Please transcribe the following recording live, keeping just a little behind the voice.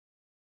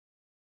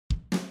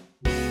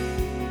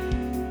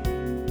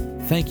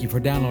Thank you for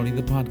downloading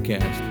the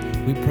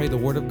podcast. We pray the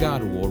Word of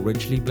God will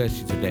richly bless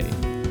you today.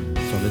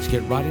 So let's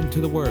get right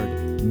into the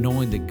Word,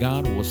 knowing that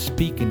God will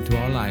speak into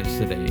our lives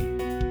today.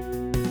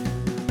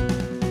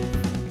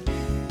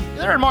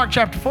 There in Mark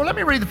chapter 4, let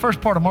me read the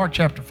first part of Mark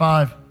chapter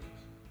 5.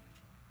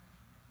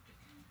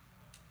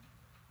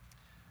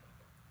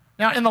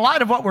 Now, in the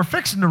light of what we're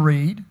fixing to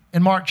read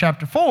in Mark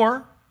chapter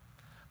 4,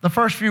 the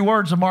first few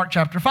words of Mark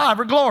chapter 5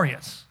 are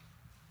glorious.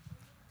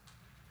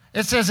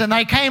 It says, and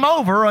they came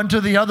over unto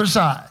the other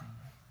side.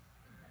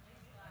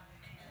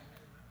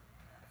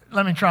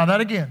 Let me try that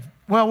again.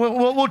 Well,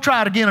 we'll try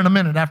it again in a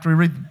minute after we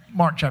read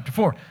Mark chapter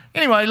 4.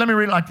 Anyway, let me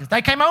read it like this.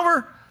 They came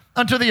over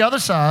unto the other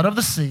side of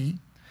the sea,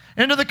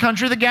 into the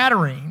country of the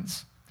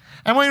Gadarenes.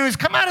 And when he was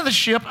come out of the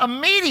ship,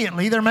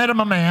 immediately there met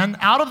him a man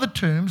out of the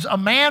tombs, a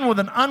man with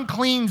an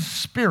unclean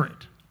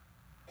spirit,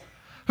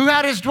 who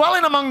had his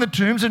dwelling among the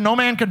tombs, and no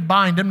man could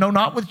bind him, no,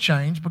 not with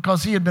chains,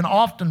 because he had been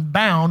often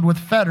bound with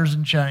fetters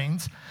and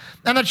chains.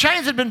 And the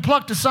chains had been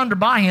plucked asunder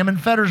by him,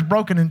 and fetters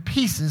broken in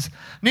pieces.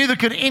 Neither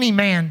could any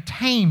man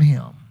tame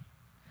him.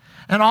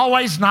 And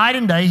always night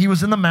and day he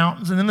was in the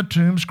mountains and in the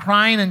tombs,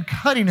 crying and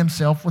cutting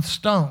himself with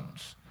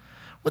stones.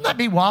 Wouldn't that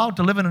be wild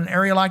to live in an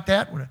area like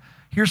that, where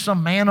hear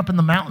some man up in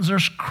the mountains there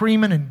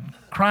screaming and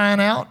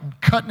crying out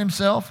and cutting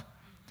himself?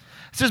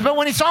 It says, but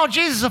when he saw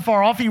Jesus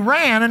afar off, he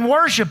ran and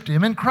worshiped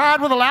him and cried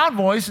with a loud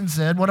voice and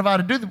said, what have I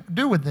to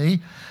do with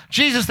thee,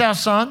 Jesus, thou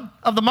Son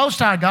of the Most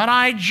High God?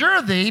 I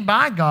adjure thee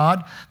by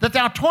God that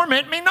thou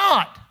torment me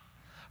not.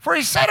 For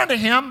he said unto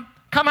him,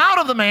 come out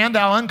of the man,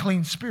 thou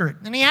unclean spirit.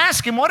 And he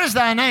asked him, what is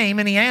thy name?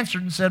 And he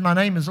answered and said, my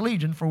name is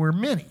Legion, for we're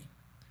many.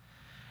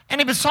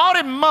 And he besought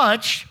him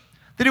much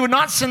that he would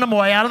not send them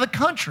away out of the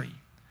country.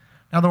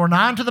 Now there were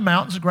nigh unto the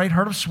mountains a great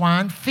herd of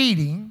swine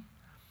feeding.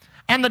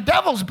 And the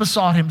devils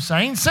besought him,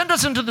 saying, send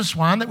us into the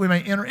swine that we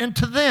may enter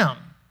into them.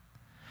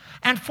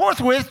 And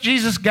forthwith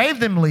Jesus gave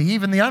them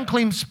leave, and the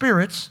unclean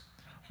spirits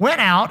went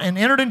out and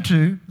entered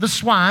into the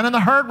swine, and the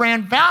herd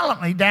ran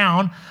valiantly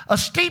down a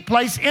steep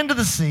place into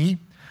the sea.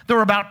 There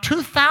were about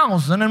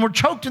 2,000 and were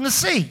choked in the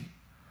sea.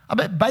 I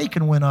bet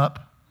bacon went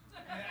up.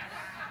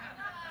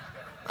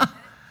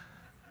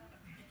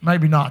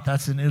 Maybe not.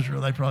 That's in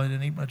Israel. They probably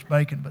didn't eat much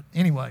bacon, but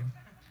anyway.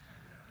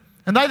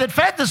 And they that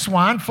fed the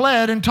swine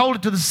fled and told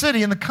it to the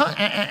city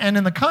and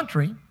in the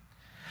country.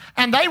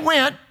 And they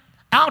went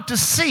out to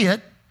see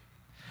it.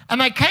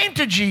 And they came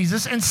to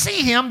Jesus and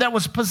see him that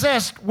was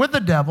possessed with the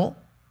devil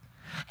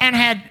and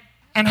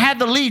had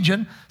the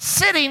legion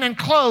sitting and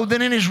clothed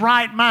and in his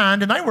right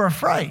mind. And they were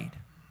afraid.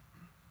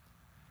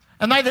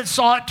 And they that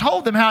saw it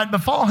told them how it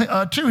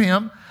befall to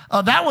him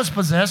that was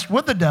possessed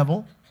with the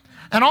devil,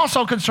 and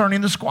also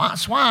concerning the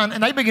swine.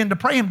 And they began to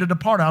pray him to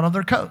depart out of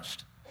their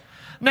coast.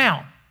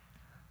 Now,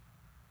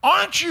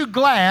 aren't you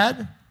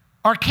glad,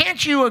 or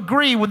can't you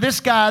agree with this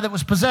guy that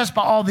was possessed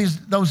by all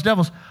those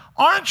devils?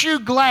 Aren't you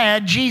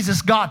glad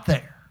Jesus got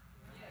there?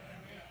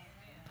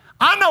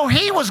 I know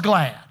he was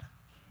glad.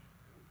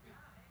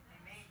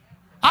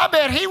 I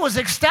bet he was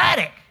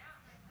ecstatic.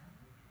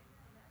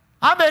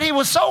 I bet he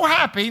was so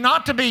happy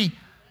not to be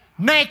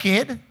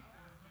naked,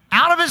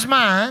 out of his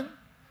mind,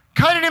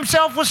 cutting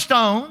himself with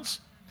stones,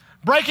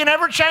 breaking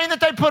every chain that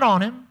they put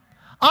on him,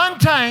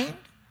 untamed,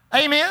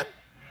 amen,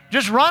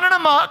 just running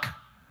amok.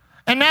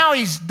 And now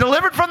he's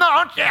delivered from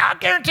I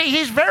guarantee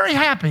he's very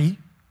happy,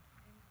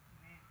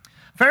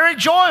 very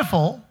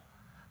joyful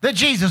that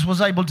Jesus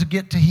was able to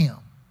get to him.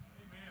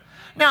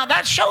 Now,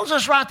 that shows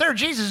us right there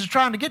Jesus is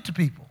trying to get to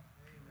people.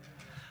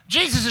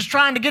 Jesus is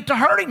trying to get to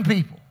hurting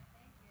people.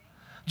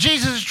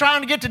 Jesus is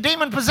trying to get to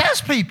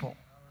demon-possessed people.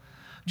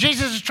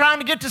 Jesus is trying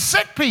to get to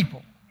sick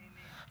people.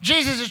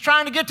 Jesus is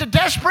trying to get to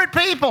desperate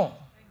people.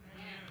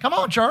 Come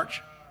on,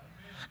 church.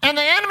 And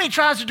the enemy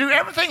tries to do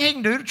everything he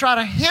can do to try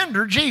to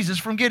hinder Jesus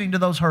from getting to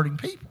those hurting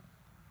people.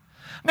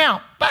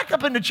 Now, back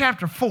up into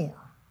chapter 4.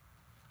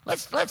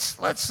 Let's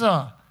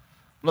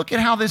look at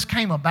how this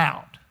came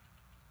about.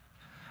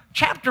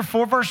 Chapter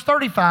 4, verse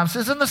 35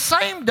 says, in the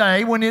same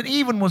day when it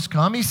even was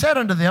come, he said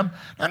unto them,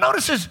 now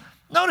notice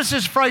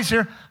this phrase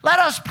here, let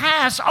us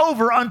pass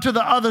over unto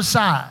the other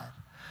side.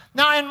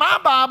 Now, in my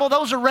Bible,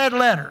 those are red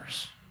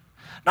letters.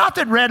 Not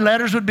that red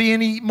letters would be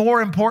any more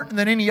important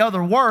than any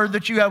other word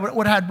that you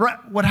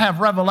would have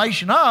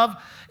revelation of.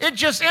 It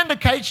just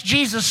indicates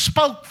Jesus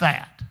spoke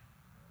that.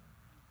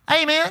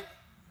 Amen?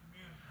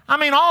 I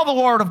mean, all the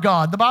Word of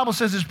God, the Bible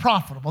says, is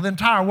profitable. The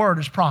entire Word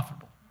is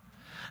profitable.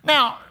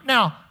 Now,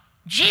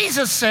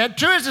 Jesus said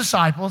to his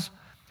disciples,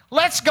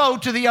 let's go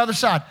to the other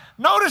side.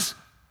 Notice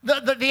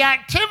the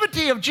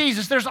activity of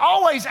Jesus. There's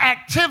always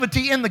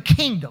activity in the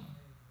kingdom.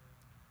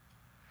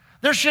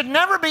 There should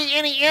never be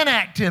any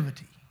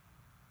inactivity.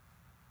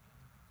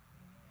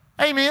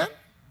 Amen.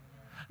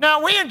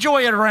 Now, we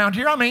enjoy it around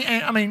here. I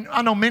mean,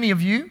 I know many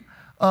of you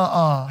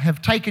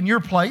have taken your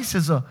place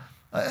as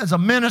a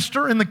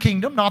minister in the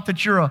kingdom. Not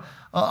that you're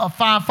a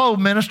fivefold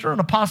minister, an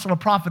apostle, a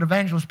prophet,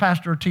 evangelist,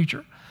 pastor, or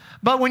teacher.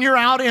 But when you're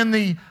out in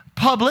the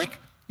public,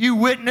 you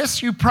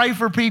witness, you pray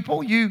for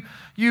people, you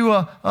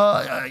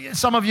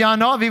some of you I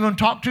know I've even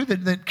talked to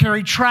that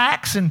carry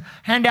tracts and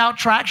hand out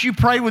tracts. You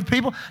pray with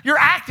people. You're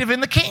active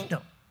in the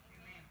kingdom.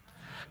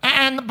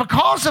 And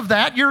because of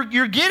that,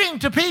 you're getting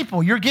to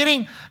people. You're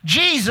getting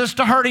Jesus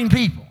to hurting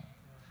people.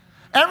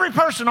 Every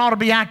person ought to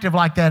be active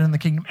like that in the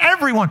kingdom.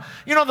 Everyone.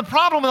 You know, the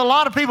problem with a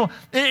lot of people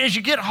is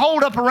you get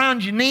holed up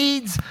around your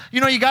needs. You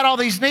know, you got all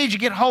these needs, you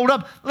get holed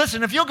up.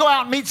 Listen, if you'll go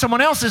out and meet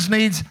someone else's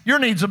needs, your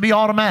needs will be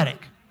automatic.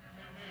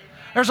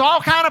 There's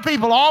all kind of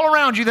people all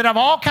around you that have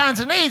all kinds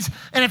of needs,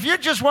 and if you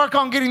just work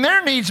on getting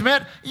their needs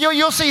met,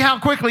 you'll see how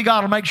quickly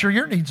God will make sure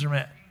your needs are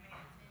met.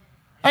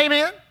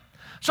 Amen?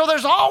 So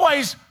there's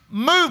always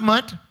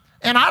movement,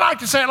 and I like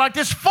to say it like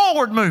this,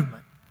 forward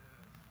movement.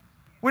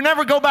 We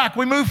never go back.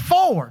 We move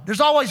forward. There's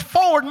always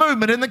forward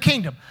movement in the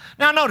kingdom.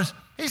 Now notice,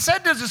 he said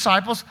to his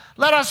disciples,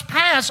 let us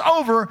pass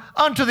over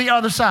unto the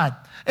other side.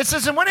 It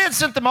says, and when he had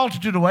sent the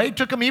multitude away, he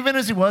took him even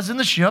as he was in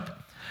the ship,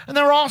 and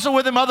there were also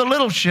with him other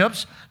little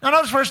ships. Now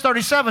notice verse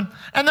 37,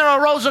 and there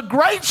arose a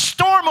great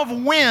storm of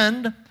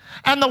wind,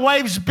 and the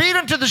waves beat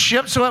into the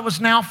ship, so it was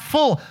now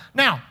full.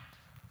 Now,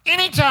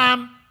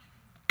 anytime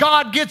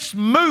God gets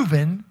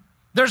moving,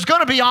 there's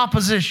going to be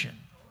opposition.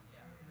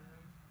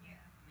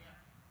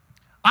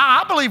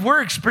 I believe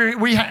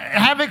we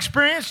have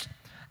experienced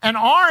and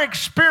are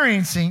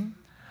experiencing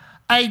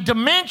a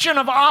dimension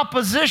of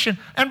opposition,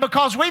 and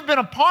because we've been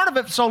a part of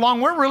it so long,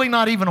 we're really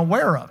not even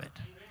aware of it.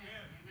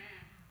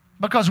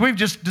 Because we've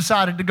just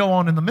decided to go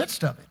on in the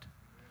midst of it.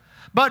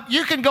 But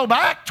you can go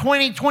back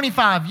 20,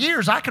 25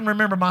 years. I can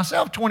remember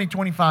myself 20,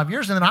 25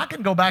 years, and then I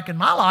can go back in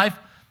my life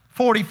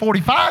 40,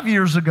 45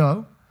 years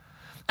ago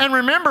and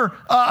remember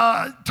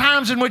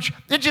times in which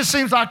it just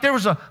seems like there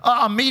was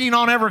a meeting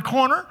on every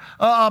corner,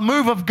 a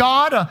move of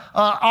God,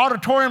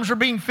 auditoriums are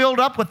being filled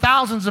up with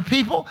thousands of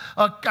people,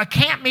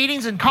 camp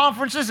meetings and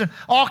conferences and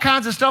all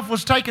kinds of stuff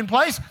was taking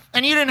place,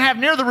 and you didn't have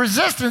near the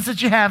resistance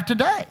that you have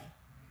today.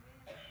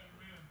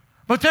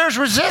 But there's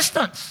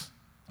resistance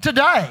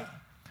today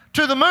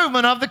to the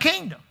movement of the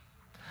kingdom.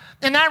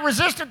 And that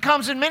resistance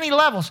comes in many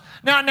levels.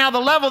 Now the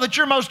level that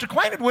you're most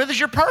acquainted with is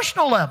your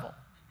personal level.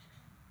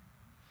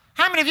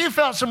 How many of you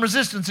felt some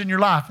resistance in your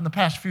life in the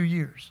past few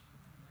years?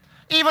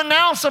 Even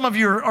now, some of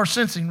you are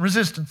sensing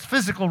resistance,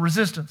 physical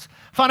resistance,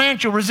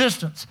 financial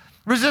resistance,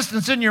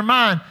 resistance in your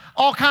mind,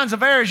 all kinds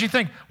of areas you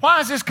think, why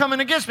is this coming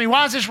against me?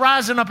 Why is this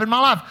rising up in my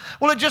life?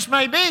 Well, it just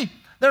may be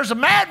there's a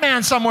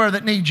madman somewhere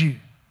that needs you.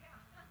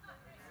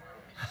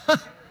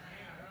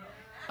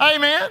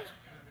 Amen.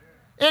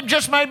 It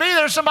just may be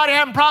there's somebody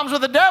having problems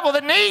with the devil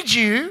that needs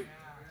you,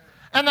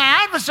 and the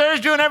adversary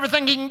is doing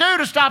everything he can do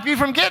to stop you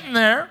from getting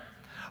there.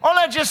 Or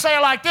let's just say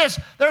it like this,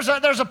 there's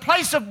a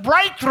place of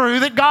breakthrough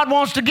that God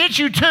wants to get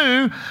you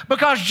to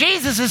because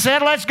Jesus has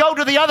said, let's go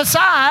to the other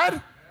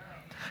side,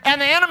 and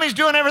the enemy's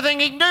doing everything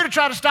he can do to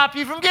try to stop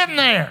you from getting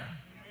there.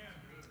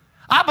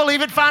 I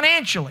believe it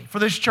financially for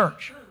this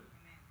church.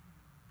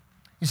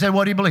 You say,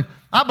 what do you believe?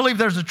 I believe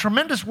there's a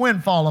tremendous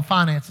windfall of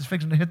finances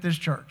fixing to hit this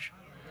church.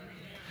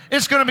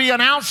 It's going to be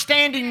an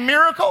outstanding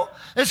miracle.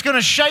 It's going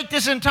to shake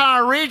this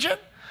entire region.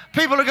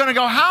 People are going to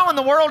go, how in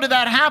the world did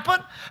that happen?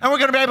 And we're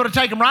going to be able to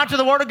take them right to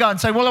the Word of God and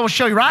say, well, I will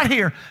show you right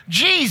here.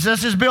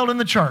 Jesus is building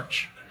the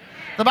church.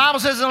 The Bible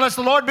says, unless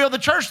the Lord build the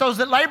church, those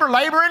that labor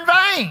in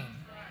vain.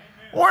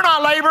 We're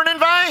not laboring in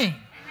vain.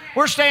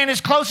 We're staying as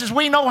close as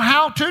we know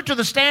how to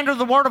the standard of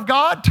the Word of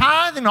God,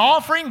 tithing,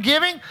 offering,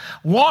 giving,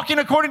 walking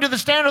according to the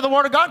standard of the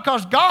Word of God,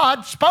 because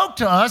God spoke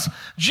to us.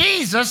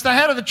 Jesus, the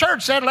head of the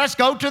church, said, let's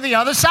go to the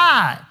other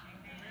side.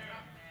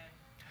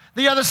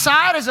 The other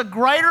side is a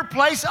greater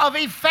place of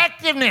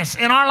effectiveness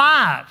in our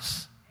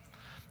lives,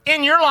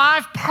 in your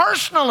life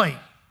personally.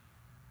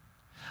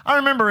 I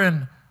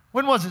remember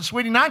when was it,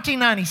 sweetie?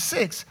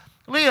 1996,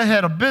 Leah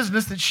had a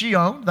business that she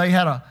owned. They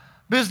had a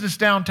business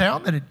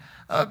downtown that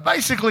had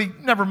basically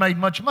never made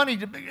much money.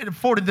 It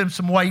afforded them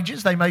some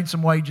wages. They made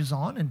some wages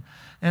on.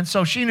 And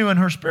so she knew in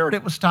her spirit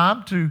it was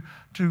time to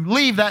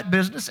leave that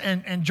business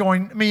and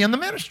join me in the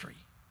ministry.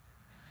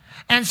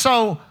 And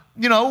so,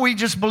 you know, we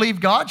just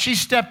believed God. She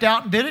stepped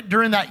out and did it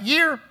during that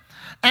year.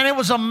 And it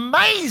was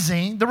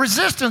amazing the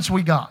resistance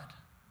we got.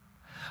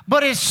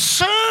 But as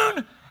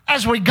soon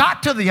as we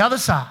got to the other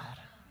side,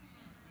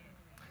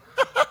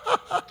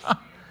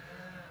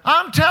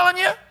 I'm telling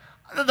you,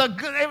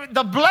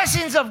 the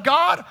blessings of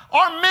God,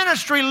 our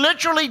ministry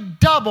literally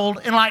doubled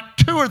in like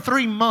 2 or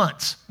 3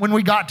 months when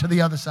we got to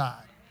the other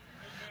side.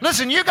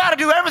 Listen, you got to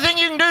do everything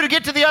you can do to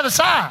get to the other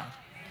side.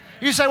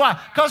 You say, why?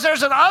 Because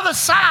there's an other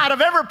side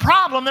of every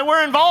problem that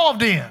we're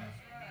involved in.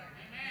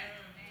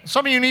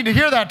 Some of you need to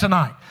hear that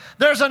tonight.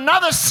 There's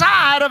another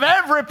side of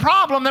every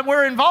problem that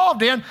we're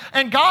involved in,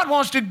 and God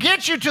wants to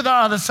get you to the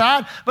other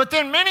side. But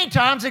then many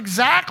times,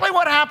 exactly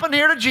what happened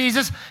here to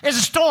Jesus is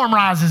a storm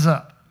rises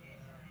up.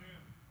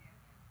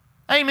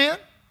 Amen?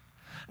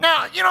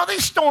 Now, you know,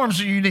 these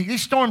storms are unique.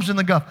 These storms in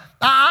the Gulf.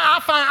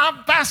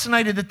 I'm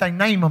fascinated that they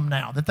name them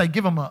now, that they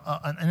give them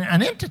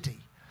an entity.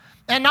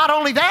 And not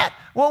only that,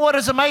 well, what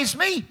has amazed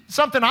me,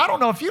 something I don't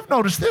know if you've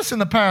noticed this in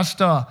the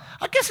past, I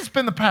guess it's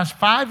been the past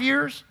 5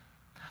 years,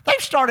 they've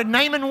started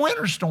naming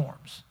winter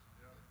storms.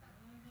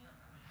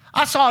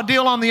 I saw a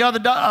deal on the other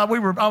day. I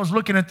was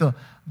looking at the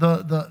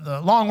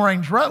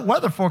long-range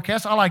weather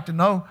forecast. I like to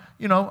know,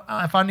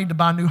 if I need to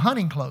buy new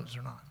hunting clothes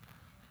or not.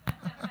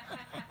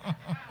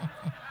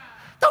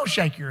 Don't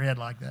shake your head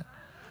like that.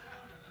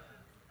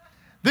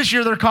 This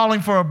year they're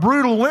calling for a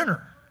brutal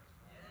winter.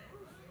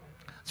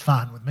 It's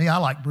fine with me. I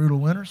like brutal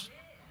winters.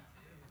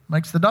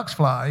 Makes the ducks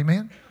fly,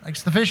 amen?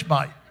 Makes the fish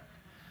bite.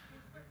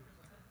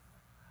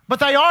 But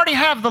they already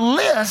have the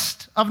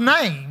list of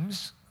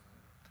names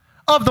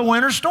of the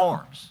winter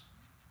storms.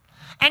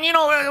 And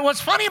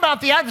what's funny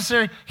about the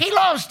adversary, he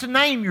loves to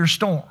name your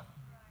storm.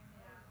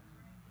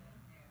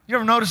 You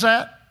ever notice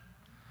that?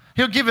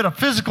 He'll give it a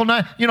physical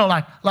name,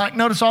 like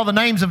notice all the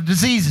names of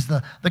diseases,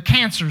 the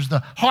cancers, the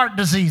heart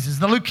diseases,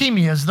 the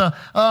leukemias, the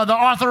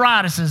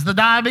arthritises, the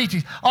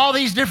diabetes, all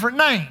these different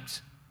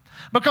names.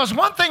 Because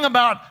one thing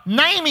about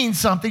naming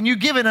something, you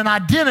give it an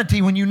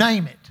identity when you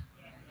name it.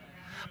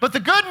 But the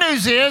good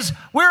news is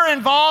we're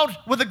involved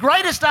with the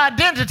greatest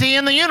identity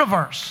in the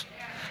universe.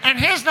 And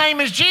his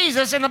name is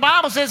Jesus, and the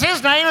Bible says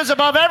his name is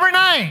above every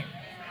name.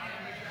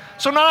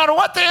 So no matter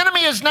what the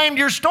enemy has named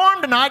your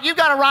storm tonight, you've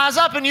got to rise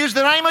up and use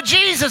the name of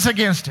Jesus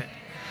against it.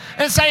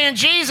 And say, in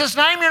Jesus'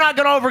 name, you're not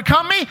going to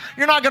overcome me.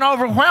 You're not going to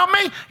overwhelm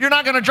me. You're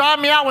not going to drive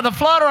me out with a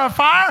flood or a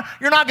fire.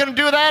 You're not going to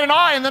do that at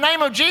all. In the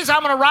name of Jesus,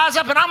 I'm going to rise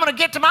up and I'm going to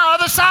get to my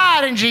other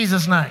side in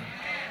Jesus' name.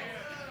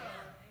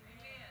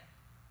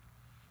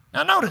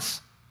 Now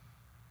notice,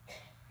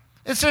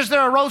 it says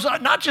there arose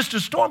not just a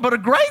storm, but a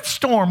great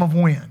storm of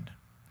wind.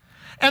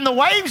 And the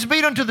waves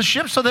beat unto the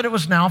ship so that it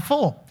was now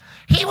full.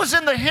 He was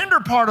in the hinder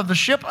part of the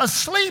ship,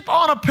 asleep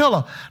on a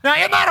pillow. Now,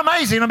 isn't that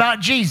amazing about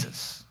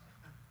Jesus?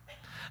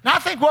 Now, I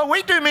think what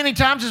we do many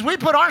times is we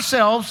put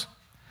ourselves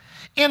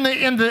we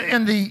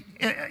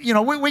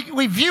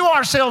view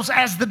ourselves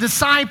as the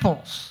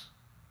disciples.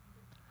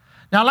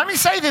 Now, let me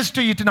say this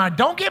to you tonight.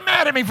 Don't get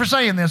mad at me for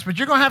saying this, but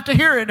you're going to have to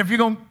hear it if you're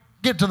going to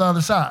get to the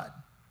other side.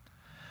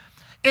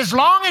 As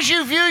long as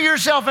you view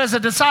yourself as a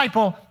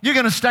disciple, you're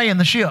going to stay in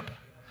the ship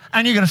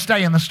and you're going to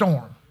stay in the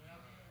storm.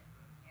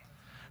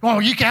 Well,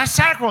 that's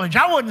sacrilege.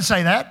 I wouldn't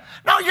say that.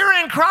 No, you're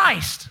in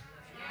Christ.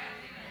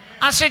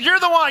 I said, you're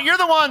the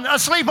one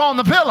asleep on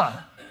the pillow.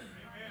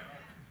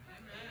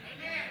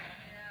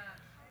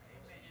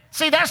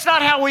 See, that's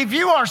not how we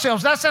view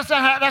ourselves. That's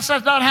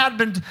not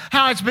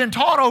how it's been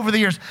taught over the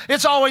years.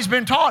 It's always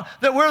been taught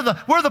that we're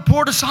the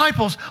poor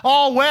disciples,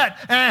 all wet,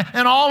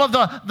 and all of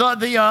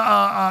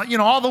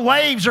all the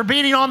waves are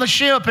beating on the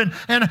ship, and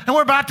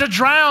we're about to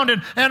drown,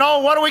 and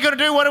what are we going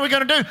to do? What are we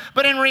going to do?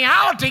 But in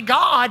reality,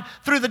 God,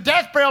 through the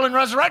death, burial, and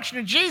resurrection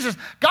of Jesus,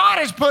 God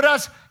has put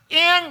us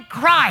in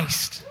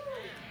Christ.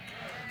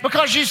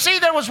 Because you see,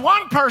 there was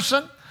one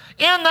person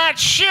in that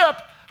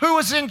ship who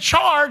was in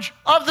charge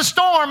of the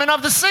storm and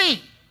of the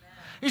sea.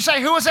 You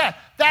say, who was that?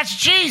 That's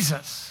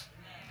Jesus.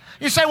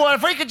 You say, well,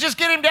 if we could just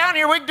get him down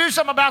here, we could do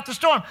something about the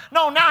storm.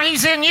 No, now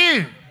he's in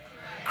you.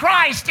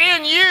 Christ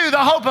in you, the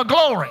hope of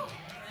glory.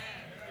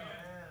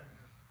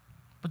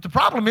 But the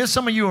problem is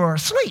some of you are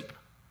asleep.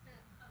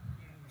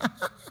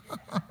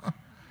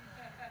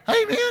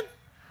 Amen.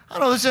 I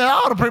know this.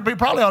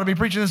 Probably ought to be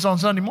preaching this on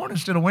Sunday morning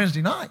instead of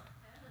Wednesday night.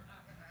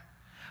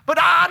 But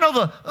I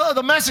know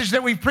the message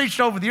that we've preached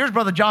over the years,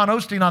 Brother John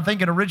Osteen, I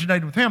think it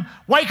originated with him.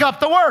 Wake up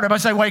the Word. Everybody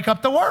say, wake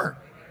up the Word.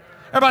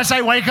 Everybody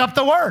say, wake up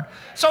the Word.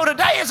 So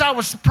today, as I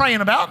was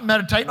praying about and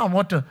meditating on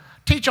what to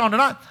teach on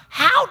tonight,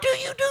 how do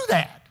you do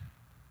that?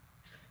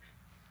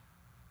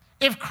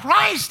 If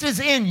Christ is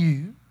in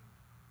you,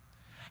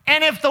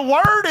 and if the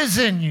Word is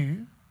in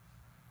you,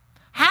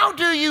 how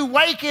do you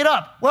wake it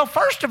up? Well,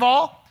 first of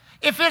all,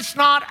 if it's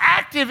not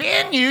active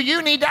in you,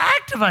 you need to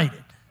activate it.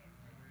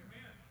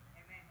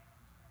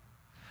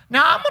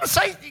 Now, I'm going to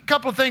say a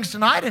couple of things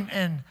tonight,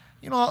 and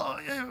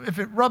if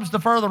it rubs the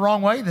fur the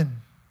wrong way,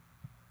 then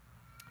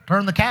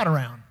turn the cat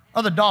around.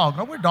 Or the dog.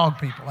 Oh, we're dog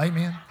people,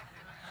 amen.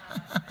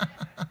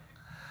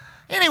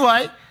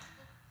 Anyway,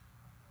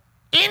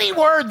 any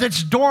word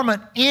that's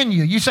dormant in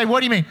you, you say, what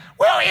do you mean?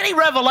 Well, any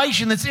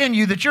revelation that's in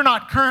you that you're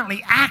not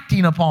currently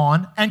acting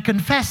upon and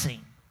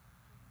confessing.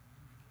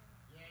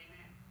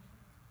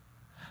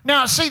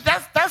 Now, see,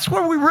 that's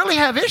where we really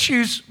have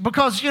issues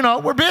because,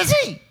 we're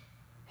busy.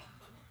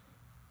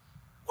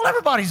 Well,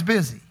 everybody's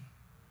busy.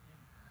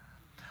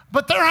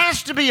 But there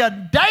has to be a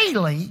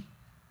daily,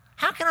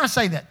 how can I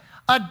say that?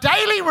 A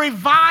daily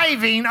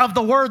reviving of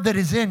the word that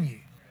is in you.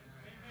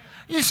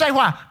 You say,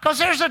 why? Because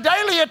there's a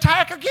daily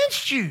attack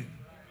against you.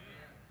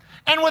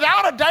 And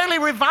without a daily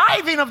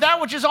reviving of that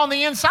which is on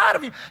the inside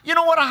of you, you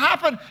know what will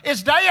happen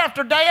is day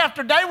after day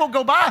after day will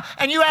go by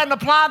and you hadn't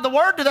applied the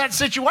word to that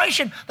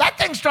situation, that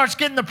thing starts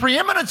getting the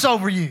preeminence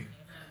over you.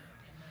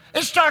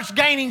 It starts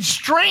gaining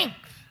strength.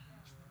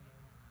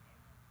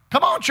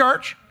 Come on,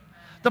 church.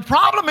 The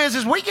problem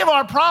is we give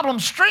our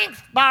problems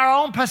strength by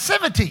our own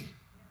passivity.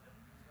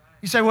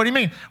 You say, what do you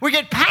mean? We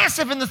get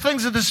passive in the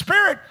things of the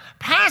Spirit,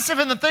 passive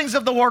in the things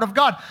of the Word of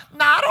God.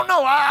 Now, I don't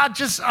know.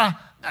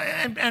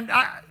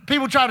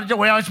 People try to do,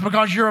 well, it's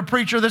because you're a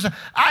preacher.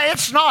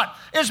 It's not.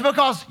 It's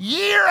because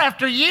year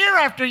after year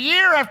after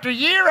year after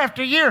year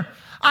after year,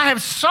 I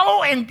have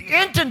so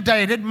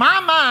inundated my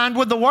mind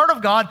with the Word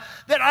of God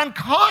that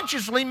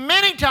unconsciously,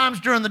 many times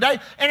during the day,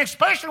 and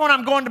especially when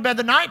I'm going to bed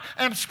at night,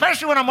 and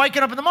especially when I'm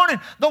waking up in the morning,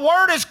 the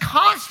Word is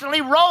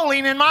constantly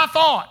rolling in my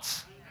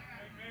thoughts.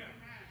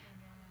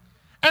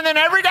 And then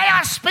every day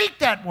I speak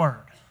that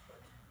Word.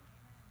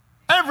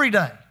 Every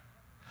day.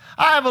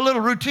 I have a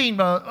little routine.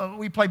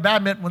 We play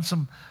badminton with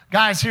some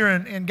guys here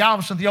in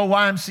Galveston, the old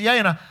YMCA,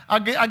 and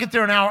I get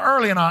there an hour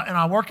early and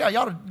I work out.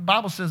 Y'all, the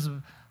Bible says,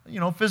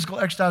 physical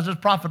exercise does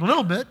profit a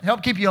little bit,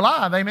 help keep you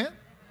alive, amen?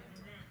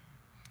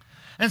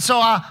 And so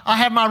I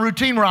have my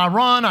routine where I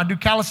run, I do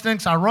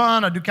calisthenics, I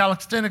run, I do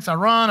calisthenics, I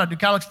run, I do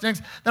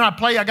calisthenics. Then I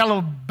got a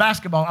little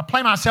basketball. I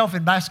play myself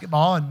in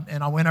basketball,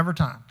 and I win every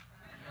time.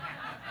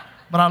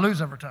 But I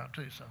lose every time,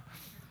 too, so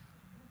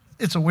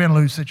it's a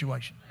win-lose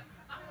situation.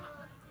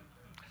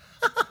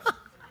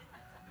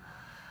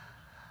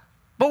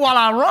 But while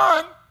I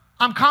run,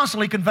 I'm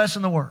constantly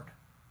confessing the Word.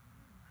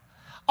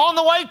 On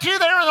the way to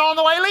there and on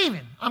the way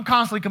leaving, I'm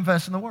constantly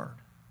confessing the Word.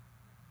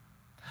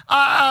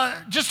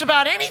 Just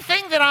about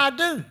anything that I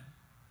do,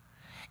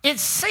 it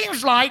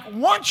seems like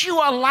once you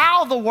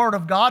allow the Word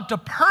of God to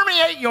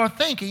permeate your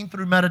thinking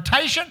through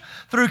meditation,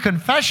 through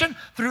confession,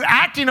 through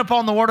acting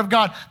upon the Word of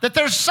God, that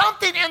there's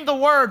something in the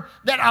Word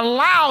that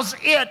allows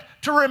it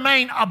to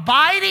remain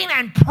abiding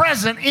and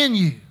present in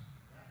you.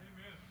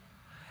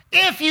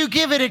 If you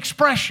give it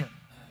expression.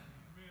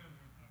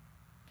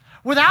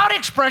 Without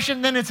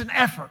expression, then it's an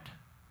effort.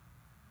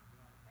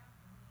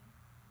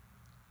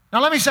 Now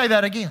let me say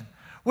that again.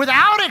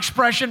 Without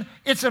expression,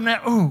 it's I don't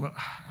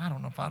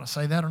know if I ought to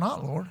say that or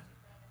not, Lord.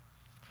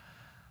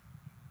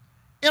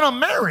 In a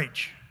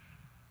marriage,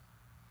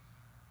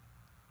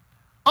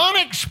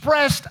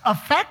 unexpressed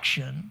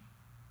affection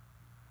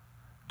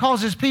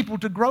causes people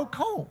to grow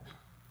cold.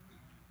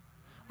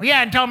 Well, you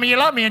hadn't told me you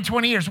love me in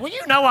 20 years. Well,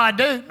 you know I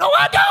do. No,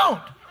 I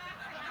don't.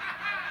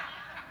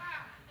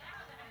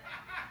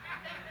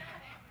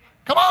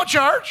 Come on,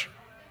 church.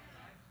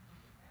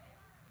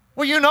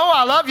 Well, you know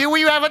I love you. Well,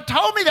 you haven't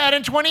told me that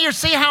in 20 years.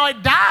 See how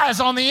it dies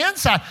on the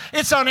inside.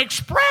 It's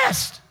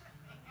unexpressed.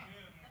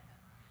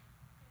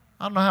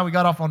 I don't know how we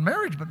got off on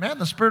marriage, but man,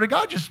 the Spirit of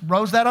God just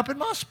rose that up in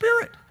my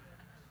spirit.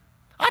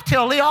 I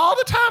tell Leah all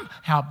the time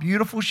how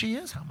beautiful she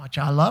is, how much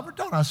I love her.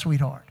 Don't I,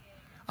 sweetheart?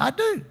 I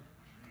do.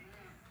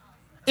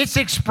 It's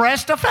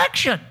expressed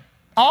affection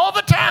all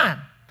the time.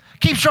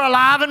 Keeps her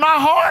alive in my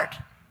heart.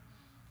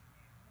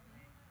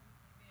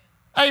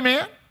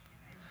 Amen.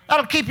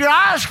 That'll keep your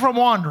eyes from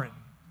wandering.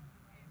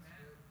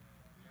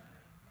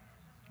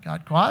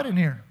 Got quiet in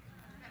here.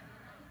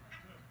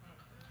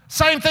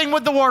 Same thing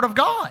with the Word of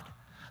God.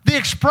 The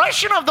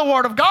expression of the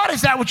Word of God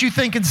is that what you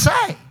think and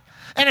say.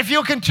 And if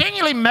you'll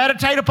continually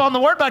meditate upon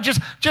the Word, by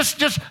just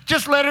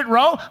let it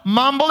roll,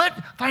 mumble it.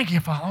 Thank you,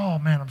 Father. Oh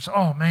man,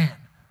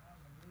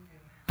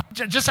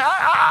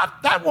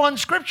 that one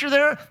scripture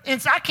there,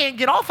 I can't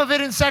get off of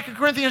it in 2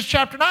 Corinthians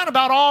chapter 9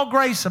 about all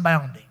grace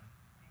abounding.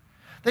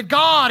 That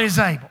God is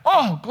able.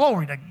 Oh,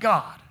 glory to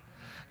God.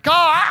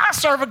 God, I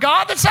serve a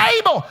God that's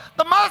able.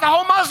 The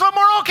whole Muslim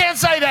world can't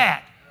say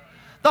that.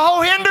 The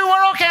whole Hindu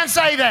world can't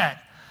say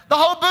that. The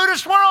whole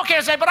Buddhist world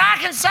can't say, but I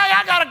can say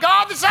I got a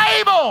God that's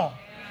able.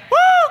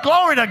 Woo,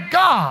 glory to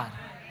God.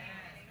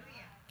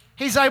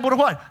 He's able to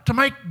what? To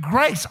make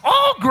grace,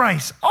 all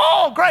grace,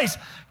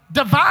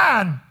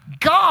 divine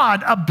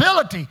God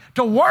ability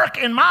to work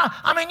in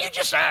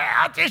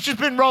it's just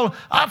been rolling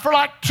for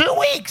like 2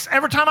 weeks.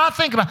 Every time I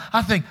think about it,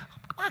 I think,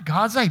 my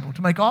God's able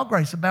to make all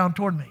grace abound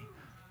toward me.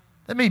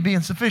 That me being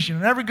sufficient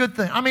in every good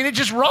thing. It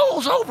just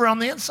rolls over on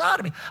the inside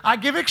of me. I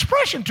give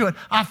expression to it.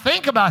 I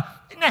think about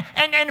it.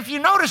 And if you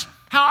notice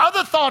how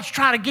other thoughts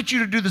try to get you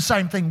to do the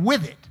same thing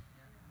with it.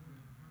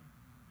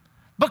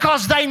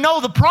 Because they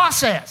know the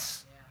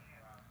process.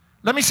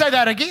 Let me say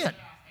that again.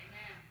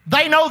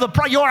 They know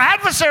your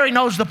adversary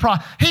knows the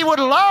process. He would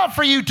love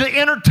for you to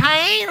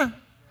entertain.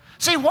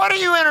 See, what are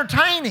you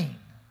entertaining?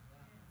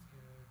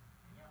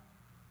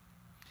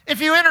 If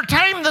you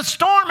entertain the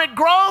storm, it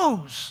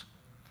grows.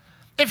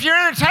 If you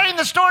entertain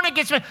the storm, it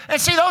gets...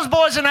 And see, those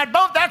boys in that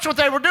boat, that's what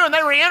they were doing.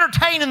 They were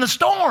entertaining the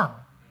storm.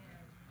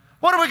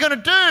 What are we going to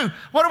do?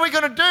 What are we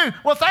going to do?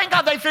 Well, thank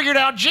God they figured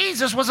out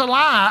Jesus was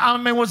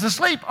was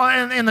asleep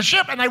in the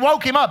ship, and they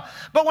woke him up.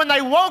 But when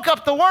they woke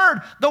up the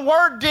Word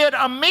did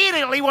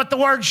immediately what the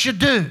Word should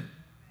do.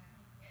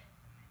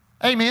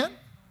 Amen?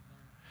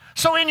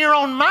 So in your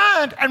own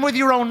mind and with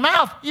your own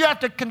mouth, you have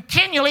to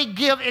continually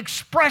give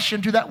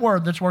expression to that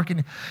Word that's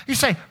working. You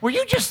say, well,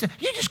 you just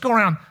go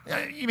around,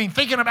 you mean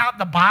thinking about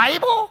the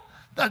Bible?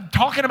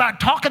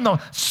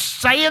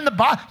 Saying the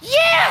Bible?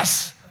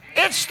 Yes!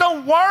 It's the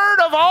Word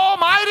of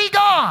Almighty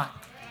God.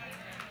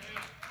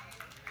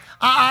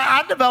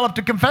 I developed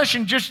a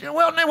confession it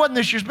wasn't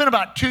this year, it's been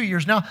about 2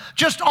 years now,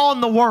 just on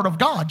the Word of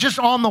God, just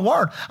on the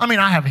Word.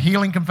 I have a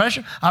healing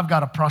confession, I've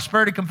got a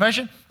prosperity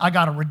confession, I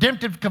got a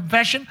redemptive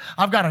confession,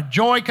 I've got a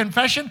joy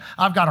confession,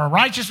 I've got a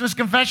righteousness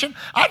confession.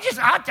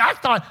 I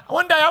thought,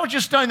 one day I was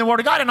just studying the Word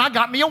of God and I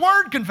got me a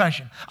Word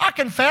confession. I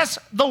confess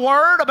the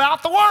Word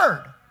about the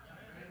Word.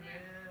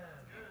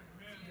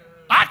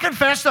 I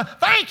confess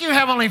thank you,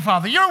 Heavenly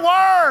Father. Your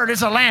word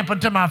is a lamp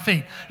unto my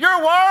feet.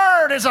 Your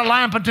word is a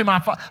lamp unto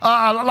my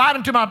light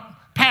unto my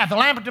path, a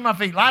lamp unto my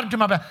feet, light unto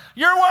my path.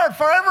 Your word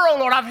forever, O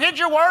Lord. I've hid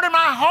your word in my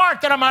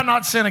heart that I might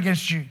not sin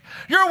against you.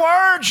 Your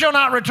word shall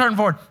not return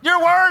void. Your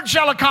word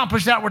shall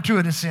accomplish that whereto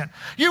it is sent.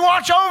 You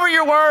watch over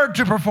your word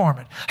to perform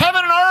it.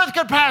 Heaven and earth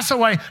could pass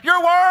away.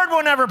 Your word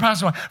will never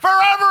pass away.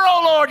 Forever,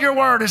 O Lord, your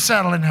word is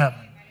settled in heaven.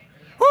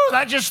 Whew,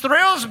 that just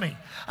thrills me.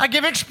 I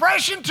give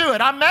expression to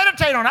it. I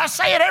meditate on it. I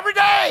say it every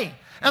day.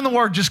 And the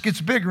word just gets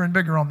bigger and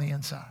bigger on the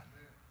inside.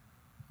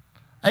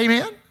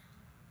 Amen?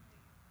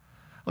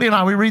 Lee and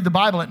I, we read the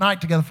Bible at night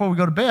together before we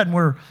go to bed, and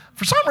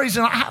for some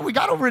reason, we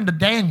got over into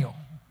Daniel.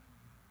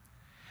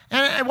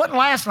 And it wasn't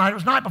last night, it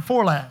was night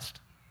before last.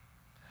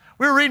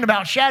 We were reading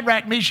about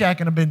Shadrach, Meshach,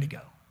 and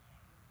Abednego.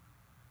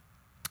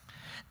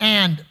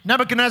 And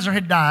Nebuchadnezzar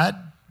had died.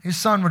 His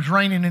son was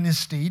reigning in his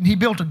stead, and he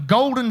built a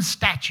golden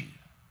statue.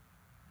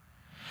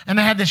 And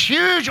they had this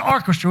huge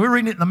orchestra. We're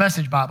reading it in the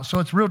Message Bible, so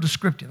it's real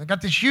descriptive. They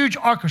got this huge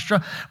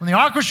orchestra. When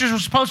the orchestras were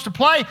supposed to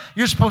play,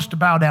 you're supposed to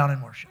bow down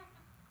and worship.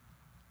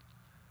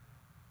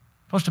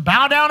 Supposed to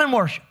bow down and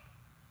worship.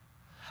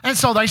 And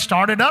so they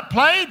started up,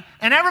 played,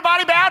 and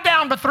everybody bowed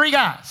down but 3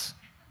 guys.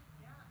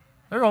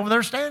 They're over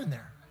there standing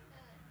there.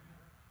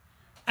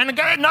 And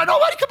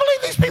nobody could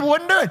believe these people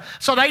wouldn't do it.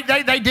 So they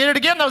did it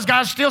again. Those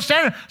guys still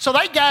standing. So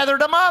they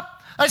gathered them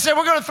up. They said,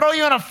 we're going to throw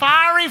you in a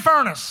fiery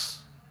furnace.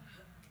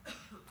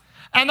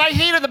 And they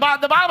heated the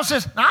Bible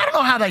says, now I don't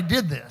know how they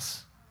did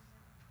this.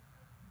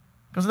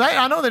 Because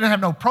I know they didn't have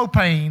no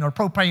propane or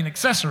propane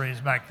accessories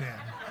back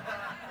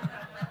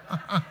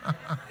then.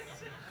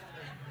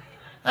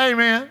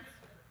 Amen.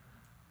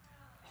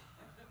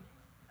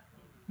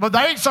 But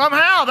they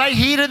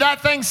heated that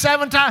thing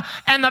 7 times.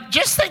 And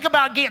just think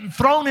about getting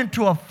thrown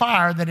into a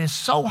fire that is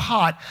so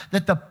hot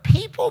that the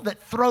people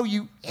that throw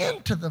you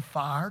into the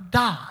fire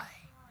die.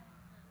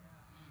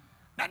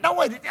 Now, no,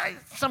 wait,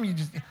 some of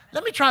you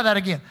let me try that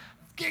again.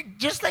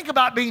 Just think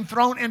about being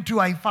thrown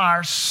into a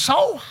fire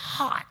so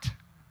hot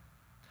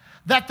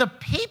that the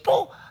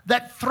people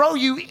that throw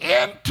you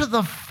into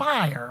the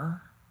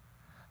fire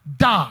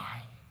die.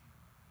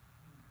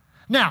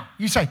 Now,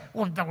 you say,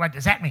 well, what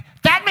does that mean?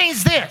 That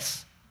means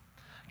this.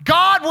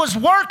 God was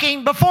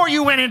working before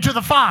you went into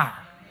the fire.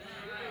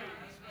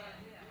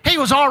 He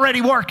was already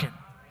working.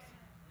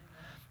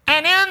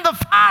 And in the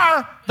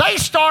fire, they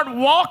start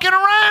walking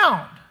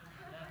around.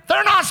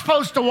 They're not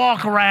supposed to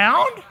walk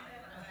around.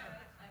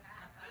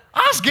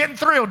 I was getting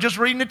thrilled just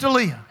reading it to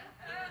Leah.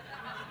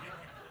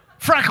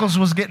 Freckles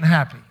was getting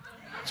happy.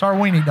 It's our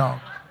weenie dog.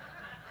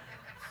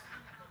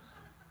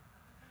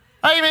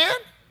 Amen.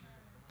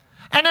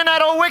 And then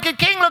that old wicked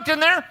king looked in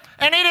there,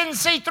 and he didn't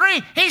see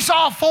 3. He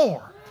saw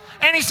 4.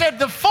 And he said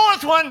the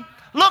 4th one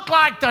looked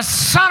like the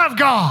Son of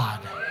God.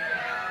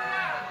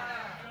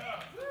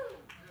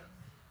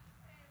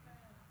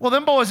 Well,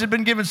 them boys had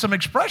been given some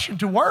expression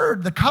to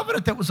word, the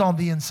covenant that was on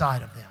the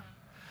inside of them.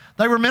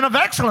 They were men of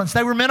excellence.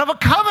 They were men of a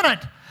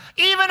covenant.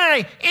 Even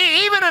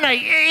in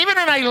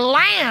a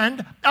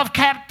land of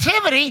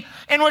captivity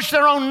in which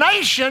their own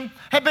nation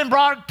had been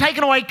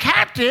taken away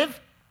captive,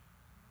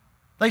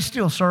 they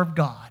still served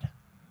God.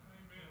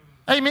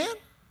 Amen?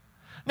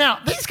 Now,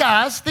 these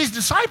guys, these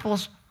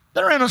disciples,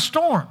 they're in a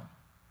storm.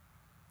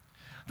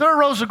 There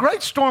arose a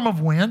great storm of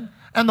wind,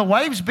 and the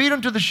waves beat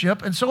into the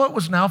ship, and so it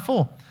was now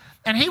full.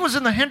 And he was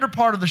in the hinder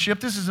part of the ship,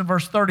 this is in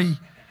verse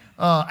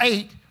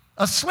 38,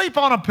 asleep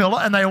on a pillow,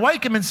 and they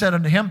awake him and said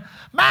unto him,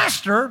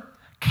 Master,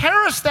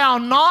 carest thou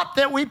not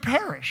that we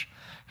perish?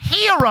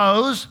 He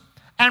arose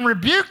and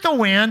rebuked the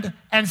wind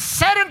and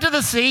said unto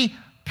the sea,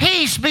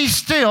 Peace, be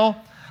still.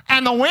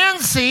 And the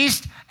wind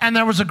ceased, and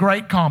there was a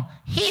great calm.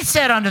 He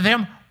said unto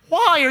them,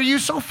 Why are you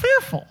so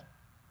fearful?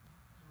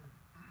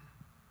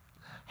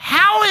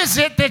 How is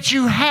it that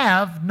you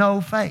have no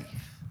faith?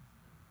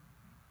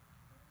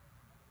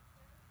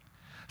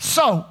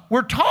 So,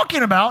 we're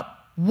talking about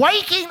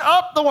waking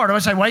up the Word. I'm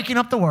going to say waking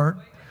up the Word.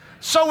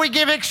 So we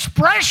give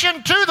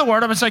expression to the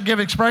Word. I'm going to say give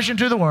expression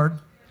to the Word.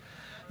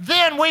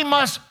 Then we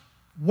must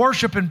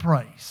worship and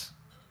praise.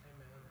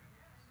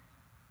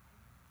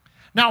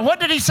 Now, what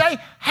did he say?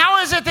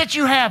 How is it that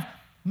you have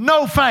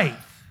no faith?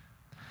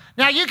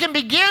 Now, you can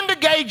begin to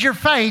gauge your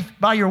faith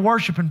by your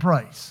worship and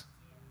praise.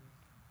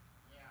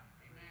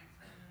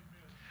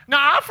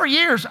 Now, many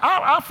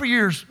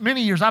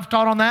years, I've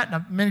taught on that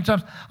and many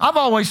times. I've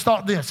always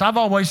thought this. I've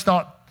always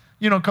thought,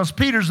 because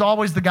Peter's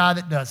always the guy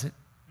that does it.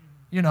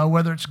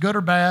 Whether it's good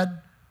or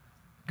bad,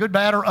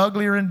 or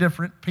ugly or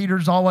indifferent,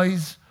 Peter's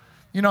always,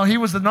 he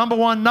was the number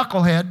one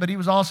knucklehead, but he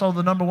was also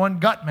the number one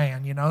gut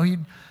man.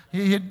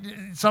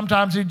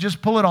 Sometimes he'd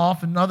just pull it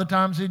off, and other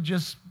times he'd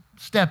just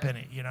step in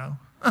it,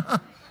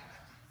 But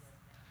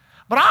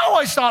I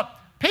always thought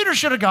Peter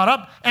should have got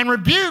up and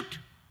rebuked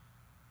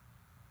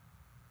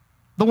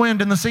the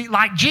wind and the sea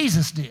like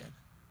Jesus did.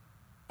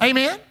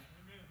 Amen?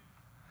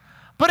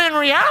 But in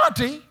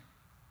reality,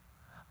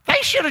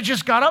 they should have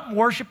just got up and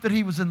worshiped that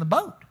he was in the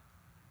boat.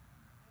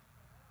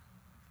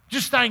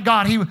 Just thank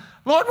God.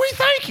 Lord, we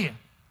thank you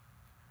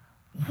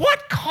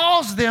what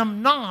caused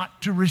them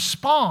not to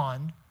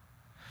respond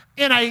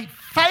in a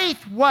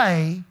faith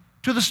way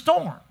to the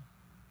storm?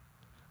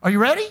 Are you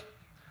ready?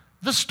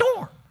 The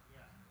storm.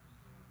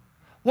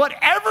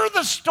 Whatever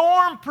the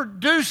storm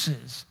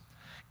produces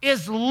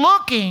is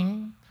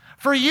looking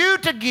for you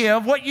to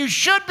give what you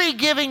should be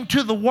giving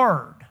to the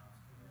Word.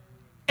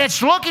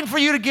 It's looking for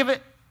you to give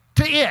it,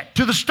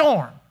 to the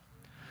storm,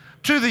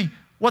 to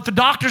what the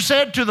doctor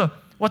said, to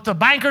what the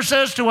banker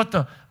says, to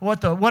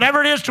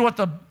whatever it is, to what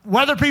the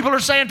weather people are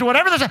saying, to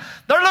whatever they're saying.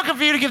 They're looking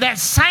for you to give that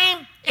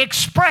same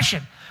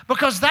expression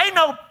because they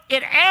know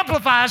it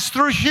amplifies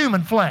through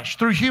human flesh,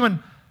 through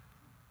human.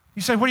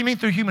 You say, what do you mean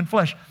through human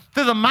flesh?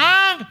 Through the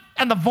mind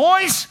and the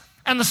voice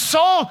and the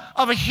soul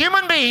of a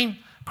human being,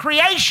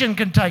 creation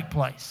can take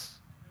place.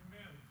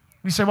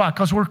 You say, why?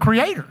 Because we're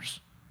creators.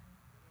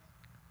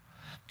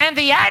 And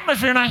the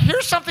atmosphere, now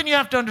here's something you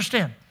have to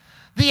understand.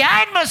 The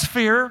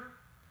atmosphere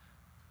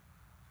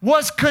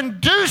was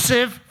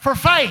conducive for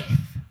faith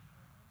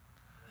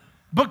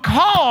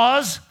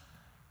because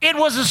it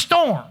was a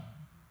storm.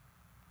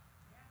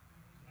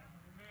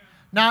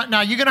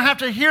 Now you're going to have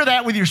to hear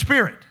that with your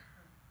spirit.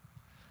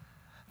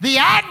 The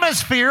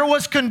atmosphere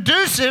was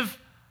conducive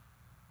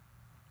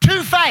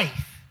to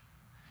faith.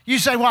 You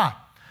say, why?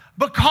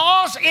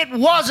 Because it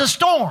was a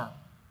storm.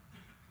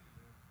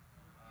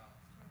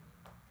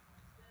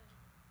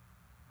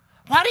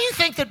 Why do you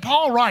think that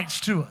Paul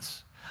writes to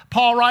us?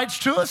 Paul writes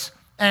to us,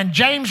 and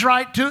James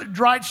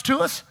writes to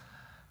us,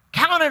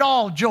 count it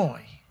all joy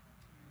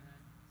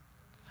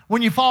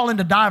when you fall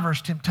into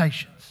diverse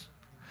temptations.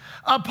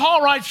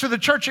 Paul writes to the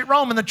church at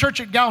Rome and the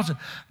church at Galatians,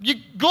 you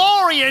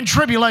glory in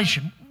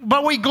tribulation,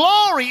 but we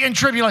glory in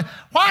tribulation.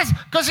 Why?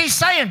 Because he's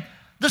saying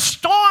the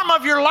storm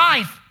of your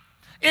life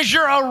is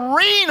your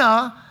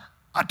arena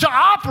to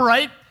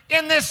operate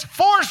in this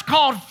force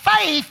called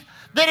faith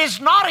that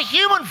is not a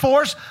human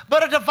force,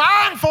 but a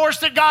divine force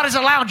that God has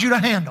allowed you to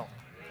handle.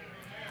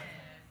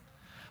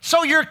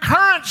 So your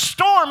current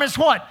storm is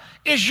what?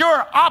 Is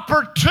your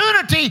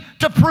opportunity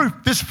to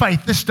prove this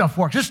faith, this stuff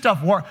works. This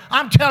stuff works.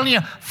 I'm telling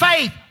you,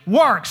 faith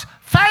works.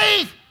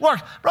 Faith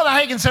works. Brother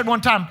Hagin said one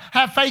time,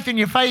 have faith in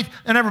your faith,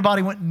 and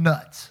everybody went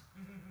nuts.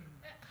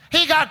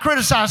 He got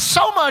criticized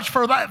so much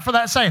for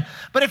that saying.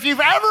 But if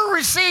you've ever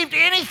received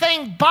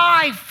anything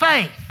by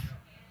faith,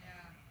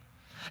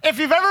 if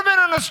you've ever been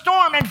in a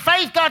storm and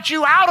faith got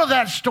you out of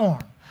that storm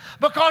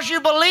because you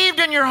believed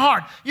in your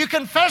heart, you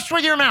confessed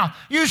with your mouth,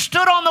 you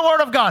stood on the Word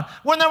of God.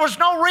 When there was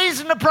no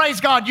reason to praise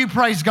God, you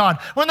praised God.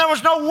 When there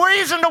was no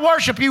reason to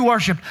worship, you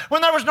worshiped.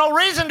 When there was no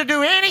reason to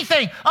do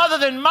anything other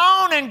than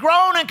moan and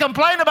groan and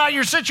complain about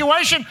your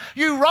situation,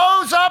 you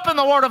rose up in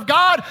the Word of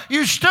God,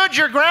 you stood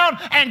your ground,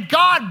 and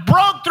God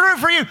broke through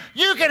for you.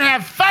 You can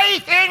have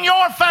faith in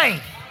your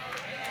faith.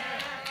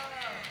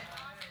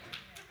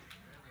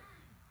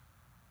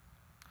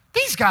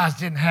 These guys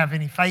didn't have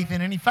any faith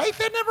in any faith.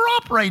 They never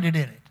operated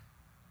in it.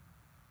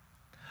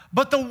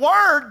 But the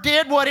Word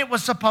did what it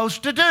was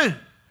supposed to do.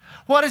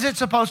 What is it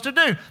supposed to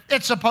do?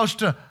 It's supposed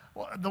to,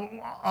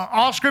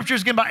 all Scripture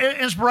is given by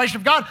inspiration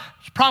of God.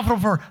 It's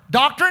profitable for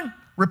doctrine,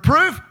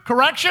 reproof,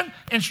 correction,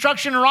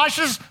 instruction in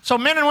righteousness, so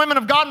men and women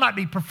of God might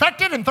be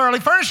perfected and thoroughly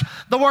furnished.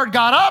 The Word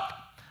got up,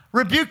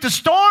 rebuked the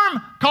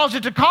storm, caused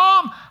it to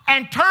calm,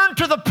 and turned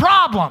to the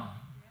problem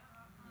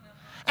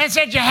and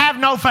said, you have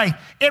no faith.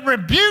 It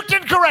rebuked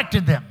and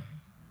corrected them.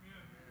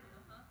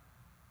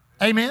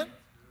 Amen?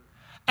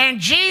 And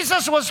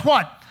Jesus was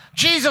what?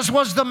 Jesus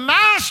was the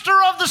master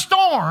of the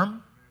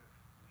storm,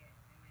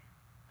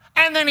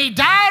 and then he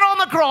died on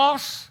the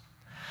cross,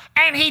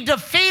 and he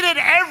defeated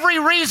every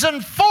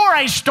reason for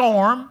a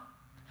storm,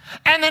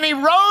 and then he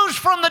rose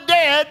from the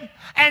dead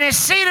and is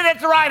seated at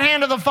the right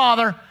hand of the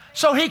Father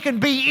so he can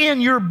be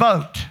in your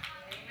boat,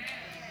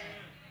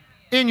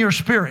 in your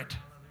spirit.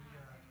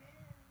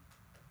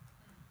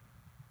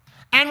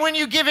 And when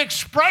you give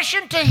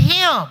expression to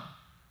Him,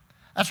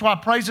 that's why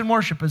praise and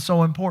worship is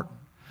so important.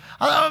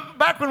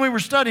 Back when we were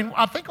studying,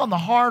 I think on the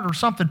heart or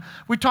something,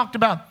 we talked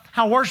about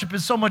how worship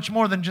is so much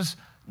more than just,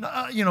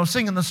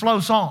 singing the slow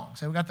songs.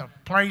 So we got the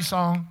praise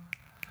song,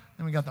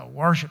 then we got the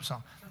worship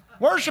song.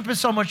 Worship is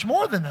so much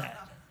more than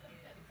that.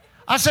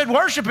 I said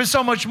worship is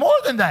so much more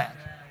than that.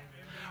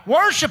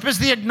 Worship is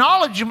the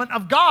acknowledgement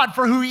of God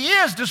for who He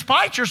is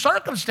despite your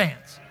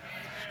circumstance.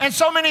 And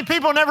so many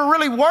people never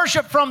really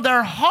worship from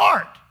their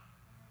heart.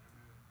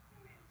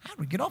 How did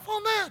we get off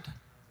on that?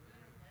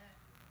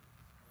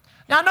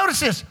 Now notice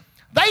this.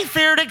 They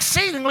feared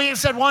exceedingly and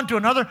said one to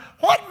another,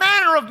 what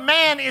manner of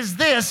man is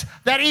this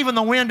that even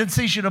the wind and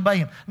sea should obey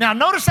him? Now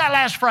notice that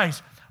last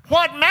phrase.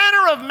 What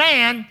manner of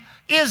man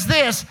is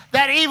this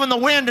that even the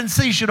wind and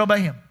sea should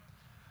obey him?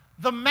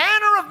 The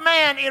manner of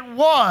man it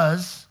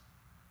was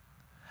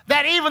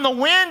that even the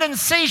wind and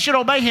sea should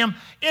obey him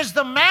is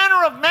the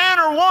manner of man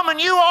or woman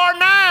you are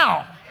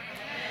now.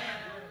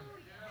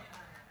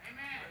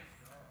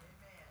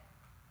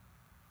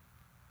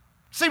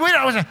 See, we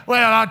don't say,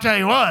 well, I'll tell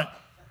you what.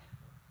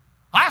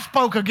 I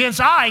spoke against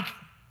Ike,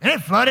 and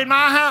it flooded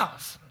my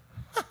house.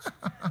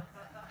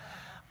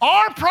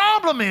 Our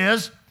problem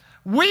is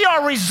We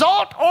are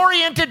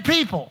result-oriented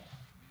people,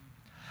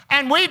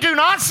 and we do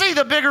not see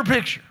the bigger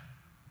picture.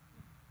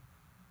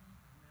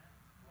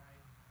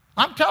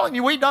 I'm telling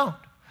you, we don't.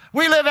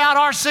 We live out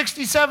our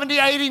 60, 70,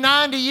 80,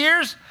 90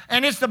 years,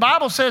 and it's the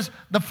Bible says,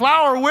 the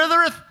flower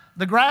withereth,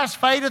 the grass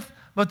fadeth,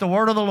 but the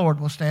word of the Lord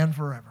will stand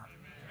forever.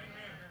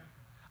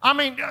 I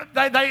mean,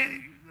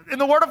 in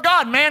the Word of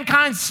God,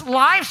 mankind's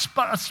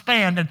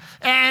lifespan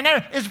and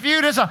is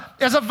viewed as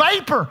a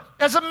vapor,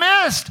 as a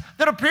mist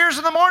that appears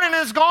in the morning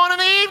and is gone in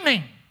the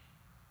evening.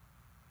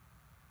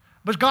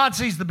 But God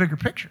sees the bigger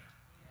picture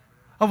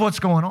of what's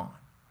going on.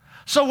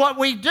 So what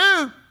we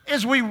do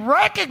is we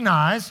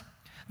recognize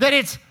that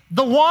it's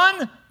the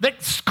one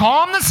that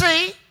calmed the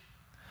sea,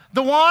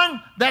 the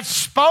one that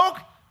spoke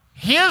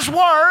His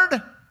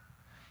word.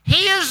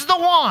 He is the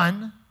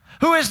one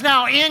who is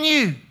now in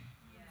you.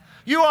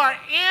 You are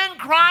in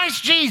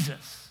Christ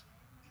Jesus.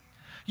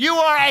 You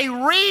are a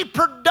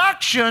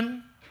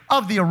reproduction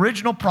of the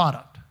original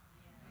product.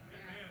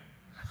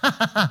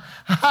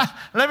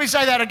 Let me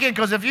say that again,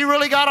 because if you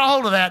really got a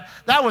hold of that,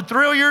 that would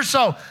thrill your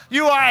soul.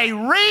 You are a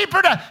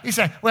reproduction. You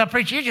say, well,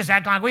 preacher, you just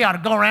act like we ought to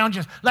go around,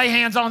 just lay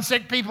hands on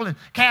sick people and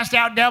cast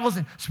out devils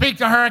and speak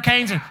to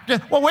hurricanes.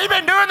 Well, we've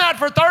been doing that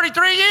for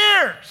 33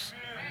 years.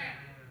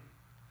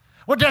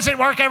 Well, does it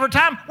work every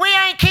time? We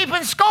ain't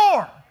keeping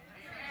score.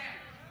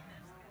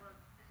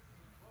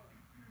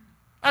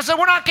 I said,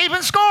 we're not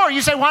keeping score. You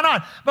say, why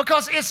not?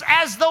 Because it's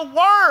as the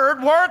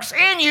Word works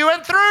in you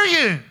and through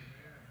you.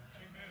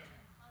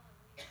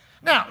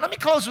 Now, let me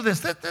close with this.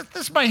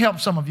 This may help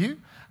some of you,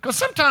 because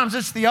sometimes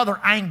it's the other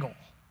angle.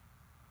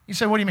 You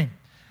say, what do you mean?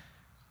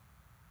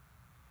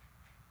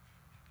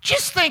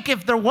 Just think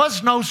if there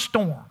was no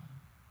storm,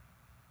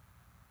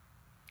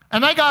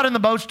 and they got in the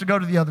boats to go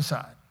to the other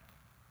side.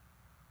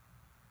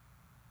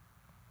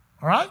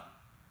 All right?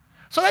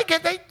 So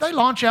they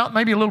launch out,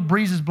 maybe a little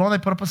breeze is blowing, they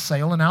put up a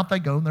sail, and out they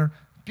go. And they're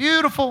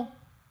beautiful,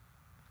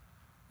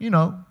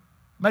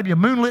 maybe a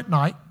moonlit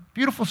night,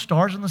 beautiful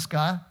stars in the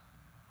sky,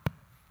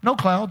 no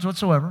clouds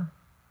whatsoever.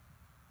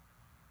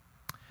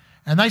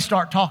 And they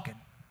start talking.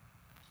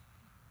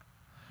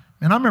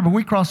 And I remember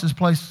we crossed this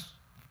place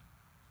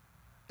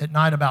at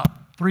night about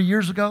 3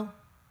 years ago,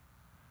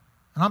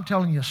 and I'm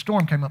telling you, a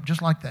storm came up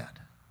just like that.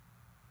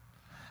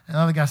 And the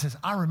other guy says,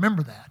 I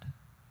remember that.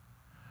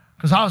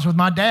 Because I was with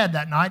my dad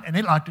that night, and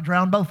it like to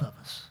drown both of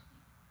us.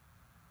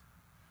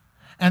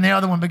 And the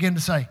other one began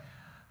to say,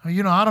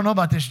 well, I don't know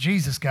about this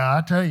Jesus guy.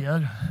 I tell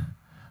you,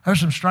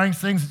 there's some strange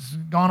things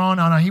that's gone on.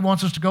 I know he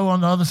wants us to go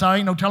on the other side.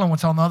 Ain't no telling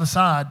what's on the other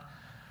side.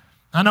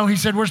 I know he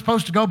said we're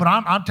supposed to go, but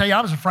I'll tell you,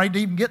 I was afraid to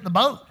even get in the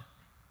boat.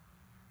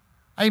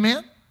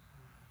 Amen?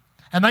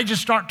 And they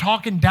just start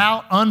talking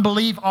doubt,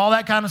 unbelief, all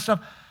that kind of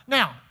stuff.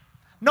 Now,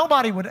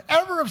 nobody would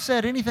ever have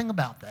said anything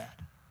about that.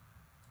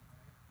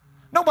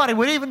 Nobody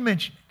would even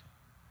mention it.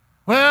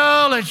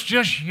 Well, it's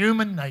just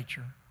human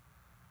nature.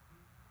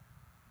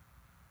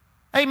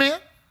 Amen?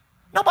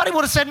 Nobody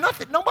would have said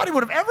nothing. Nobody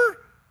would have ever,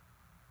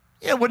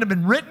 it wouldn't have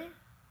been written.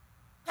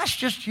 That's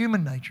just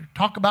human nature.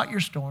 Talk about your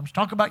storms.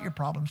 Talk about your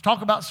problems.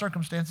 Talk about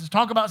circumstances.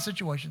 Talk about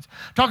situations.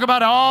 Talk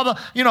about all the,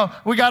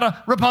 we got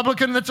a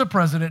Republican that's a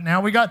president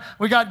now. We got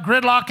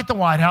gridlock at the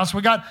White House.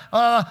 We got,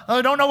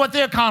 don't know what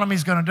the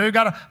economy's going to do.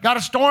 Got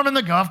a storm in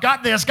the Gulf.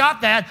 Got this,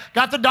 got that.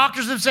 Got the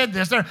doctors that said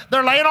this. They're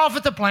laying off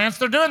at the plants.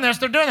 They're doing this.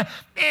 They're doing that.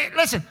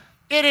 Listen,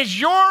 it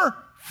is your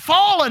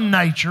fallen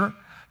nature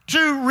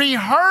to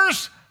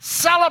rehearse,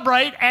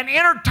 celebrate, and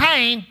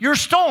entertain your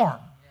storm.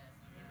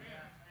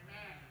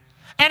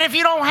 And if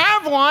you don't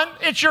have one,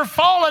 it's your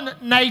fallen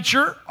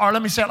nature, or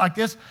let me say it like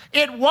this,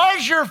 it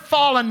was your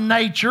fallen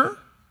nature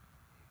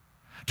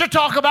to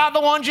talk about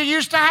the ones you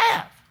used to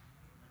have.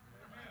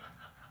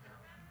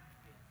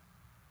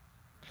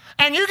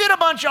 And you get a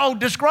bunch of old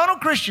disgruntled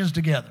Christians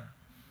together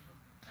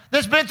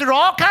that's been through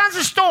all kinds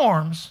of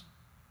storms,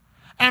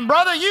 and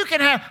brother, you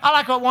can have, I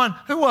like what one,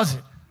 who was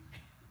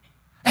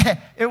it?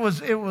 It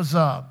was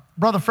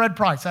Brother Fred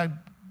Price, a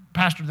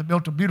pastor that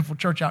built a beautiful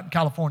church out in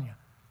California.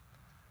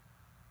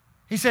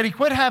 He said he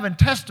quit having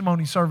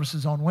testimony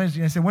services on Wednesday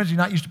night. He said Wednesday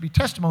night used to be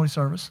testimony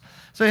service.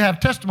 So you have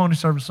testimony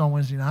service on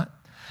Wednesday night.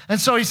 And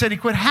so he said he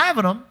quit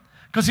having them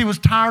because he was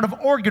tired of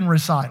organ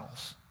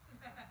recitals.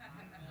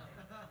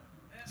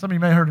 Some of you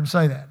may have heard him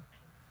say that.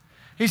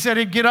 He said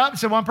he'd get up. He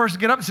said one person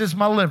would get up and says,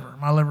 my liver.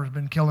 My liver's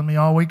been killing me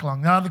all week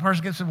long. The other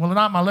person gets up and said, well,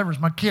 not my liver,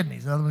 it's my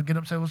kidneys. The other one would get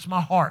up and say, well, it's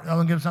my heart. The other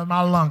one gets up and say,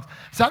 my lungs.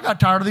 He said, I got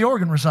tired of the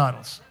organ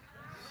recitals.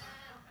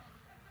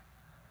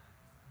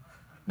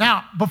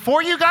 Now,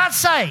 before you got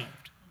saved,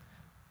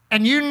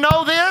 and you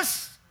know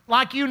this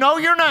like you know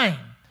your name,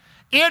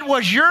 it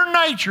was your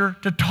nature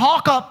to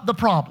talk up the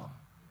problem.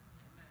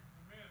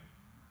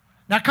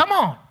 Now, come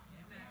on.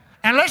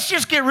 And let's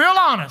just get real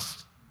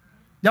honest.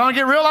 Y'all want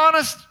to get real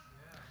honest?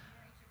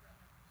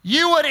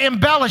 You would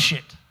embellish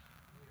it.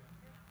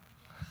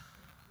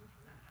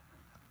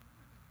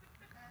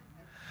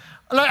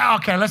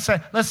 Okay, let's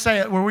say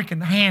it where we can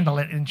handle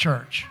it in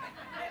church.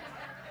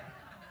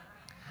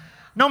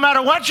 No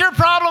matter what your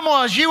problem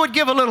was, you would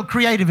give a little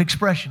creative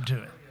expression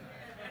to it.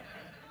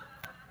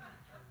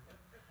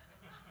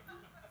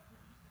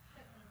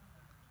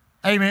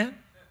 Amen.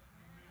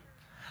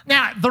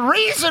 Now, the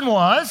reason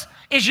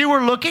is you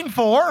were looking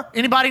for,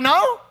 anybody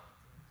know?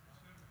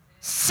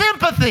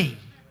 Sympathy.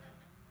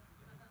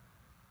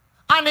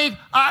 The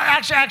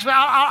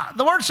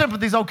word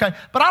sympathy is okay,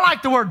 but I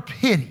like the word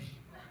pity.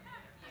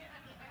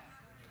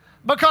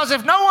 Because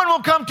if no one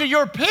will come to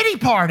your pity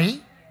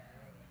party,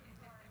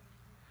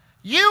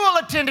 you will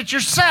attend it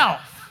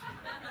yourself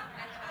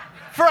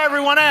for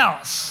everyone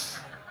else.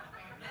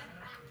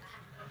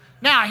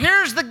 Now,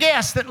 here's the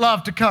guests that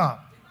love to come.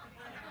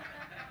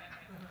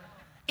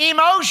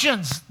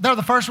 Emotions, they're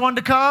the first one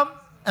to come,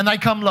 and they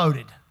come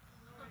loaded.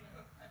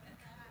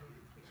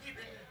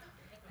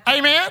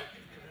 Amen?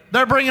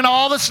 They're bringing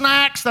all the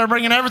snacks. They're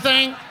bringing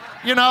everything.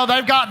 You know,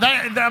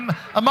 the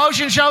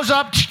emotion shows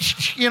up,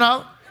 you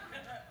know.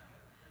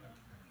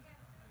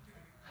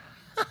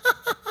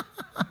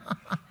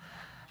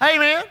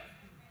 Amen.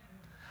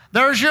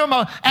 There's your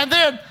emotion. And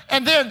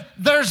then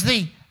there's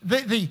the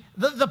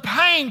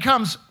pain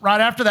comes right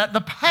after that.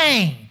 The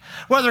pain.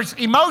 Whether it's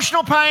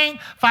emotional pain,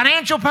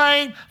 financial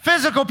pain,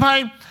 physical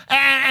pain.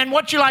 And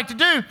what you like to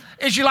do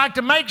is you like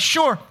to make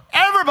sure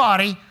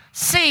everybody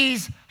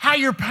sees how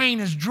your pain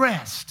is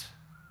dressed.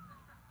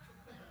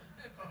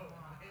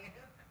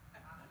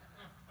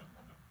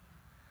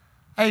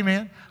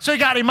 Amen. So you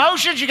got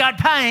emotions, you got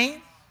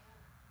pain,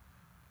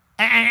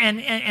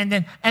 and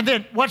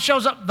then what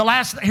shows up?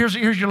 Here's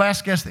your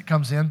last guess that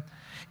comes in.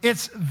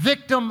 It's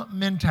victim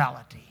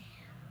mentality.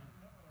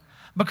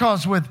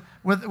 Because with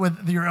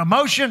your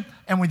emotion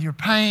and with your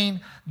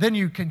pain, then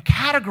you can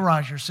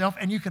categorize yourself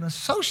and you can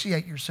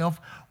associate yourself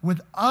with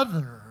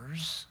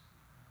others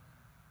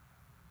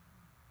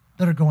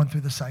that are going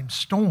through the same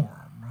storm.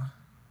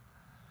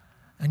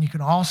 And you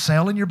can all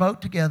sail in your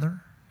boat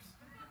together.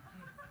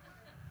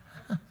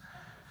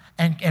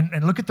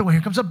 And look at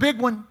here comes a big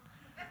one.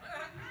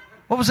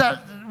 What was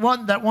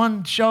that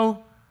one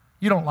show?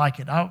 You don't like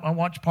it. I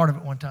watched part of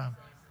it one time.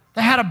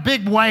 They had a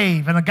big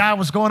wave, and a guy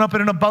was going up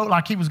in a boat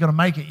like he was going to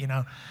make it, you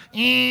know.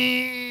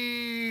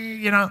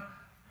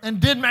 And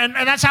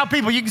that's how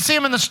people, you can see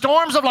them in the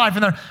storms of life,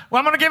 and they're, well,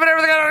 I'm going to give it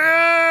everything.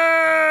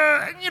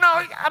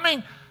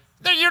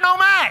 You're no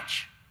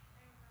match.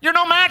 You're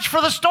no match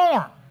for the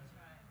storm.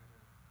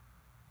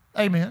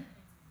 Amen.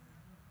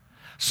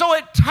 So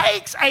it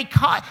takes and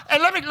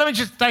let me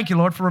just thank you,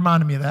 Lord, for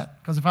reminding me of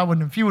that, because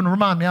if you wouldn't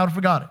remind me, I would have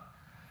forgot it.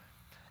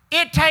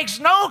 It takes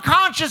no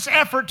conscious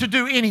effort to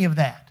do any of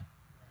that.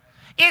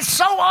 It's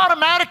so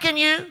automatic in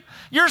you,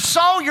 your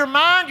soul, your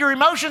mind, your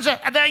emotions,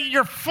 that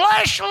your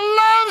flesh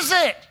loves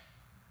it.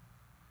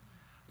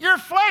 Your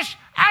flesh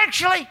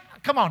actually,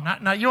 come on,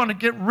 now you want to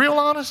get real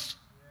honest?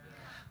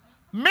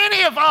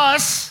 Many of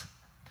us,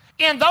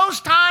 in those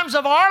times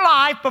of our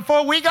life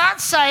before we got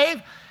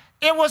saved,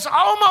 it was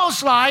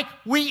almost like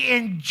we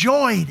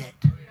enjoyed it.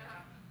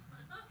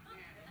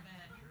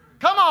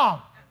 Come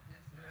on.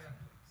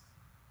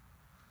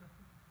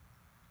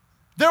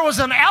 There was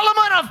an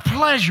element of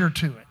pleasure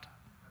to it.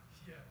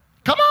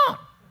 Come on.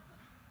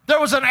 There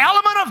was an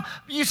element of,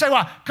 you say,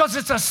 why? Because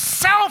it's a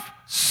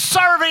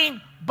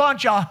self-serving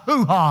bunch of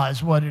hoo-ha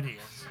is what it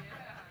is.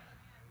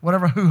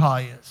 Whatever hoo-ha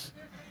is.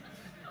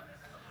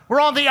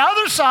 Where on the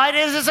other side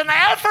is an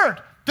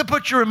effort to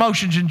put your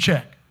emotions in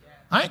check.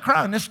 I ain't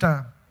crying this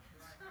time.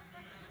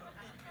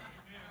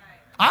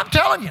 I'm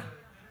telling you.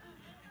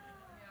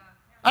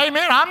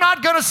 Amen. I'm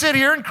not going to sit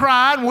here and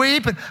cry and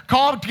weep and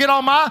call to get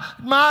on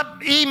my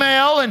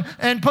email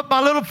and put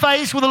my little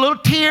face with a little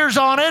tears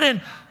on it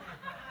and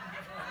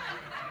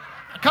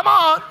come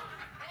on.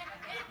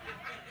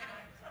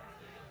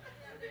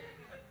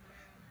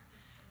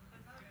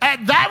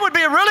 And that would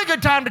be a really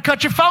good time to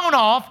cut your phone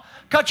off,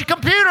 cut your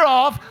computer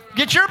off,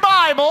 get your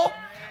Bible,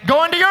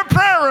 go into your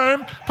prayer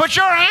room, put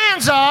your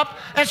hands up,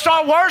 and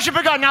start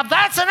worshiping God. Now,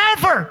 that's an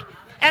effort,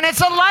 and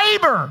it's a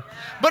labor.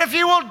 But if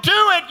you will do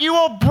it, you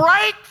will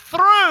break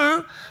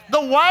through the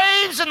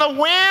waves and the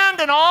wind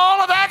and all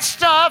of that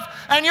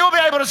stuff, and you'll be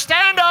able to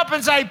stand up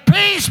and say,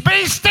 peace,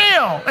 be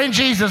still, in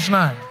Jesus'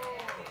 name.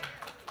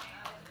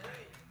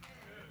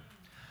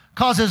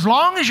 Because as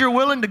long as you're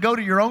willing to go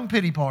to your own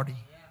pity party,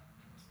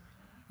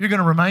 you're going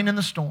to remain in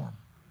the storm,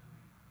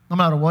 no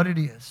matter what it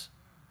is.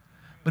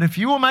 But if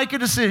you will make a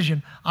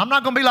decision, I'm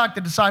not going to be like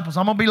the disciples.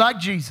 I'm going to be like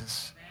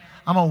Jesus.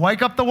 I'm going to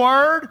wake up the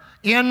Word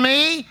in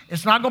me.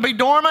 It's not going to be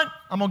dormant.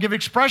 I'm going to give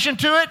expression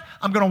to it.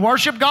 I'm going to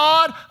worship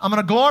God. I'm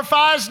going to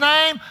glorify His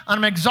name. I'm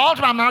going to exalt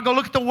Him. I'm not going to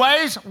look at the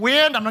waves,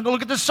 wind. I'm not going to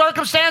look at the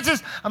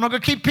circumstances. I'm not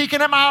going to keep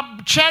peeking at my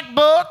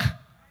checkbook.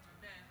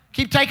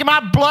 Keep taking my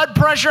blood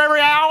pressure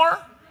every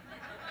hour.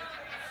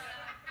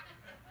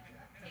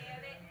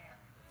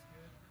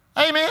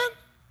 Amen.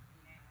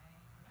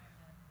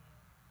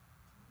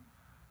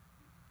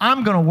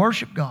 I'm going to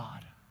worship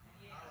God.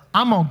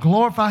 I'm going to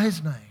glorify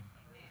His name.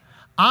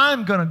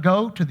 I'm going to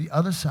go to the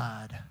other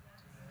side,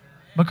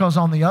 because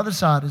on the other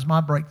side is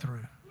my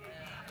breakthrough.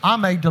 I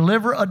may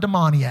deliver a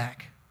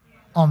demoniac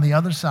on the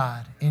other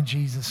side in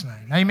Jesus'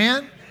 name.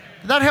 Amen?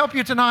 Did that help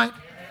you tonight?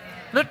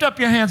 Lift up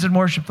your hands and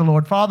worship the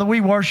Lord. Father,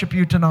 we worship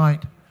you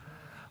tonight.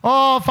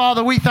 Oh,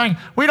 Father, we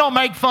don't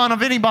make fun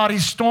of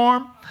anybody's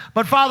storm.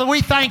 But Father,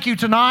 we thank you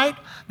tonight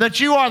that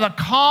you are the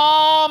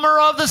calmer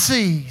of the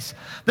seas,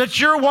 that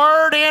your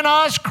word in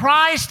us,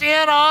 Christ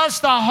in us,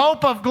 the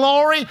hope of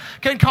glory,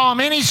 can calm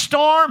any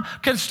storm,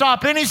 can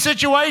stop any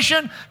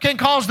situation, can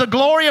cause the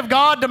glory of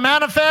God to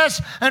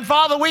manifest. And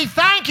Father, we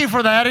thank you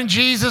for that in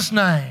Jesus'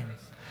 name.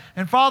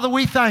 And Father,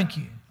 we thank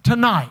you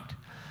tonight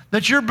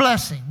that your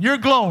blessing, your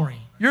glory,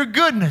 your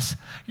goodness,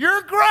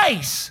 your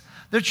grace,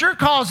 that you're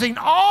causing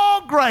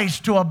all grace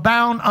to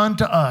abound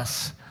unto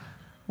us.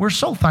 We're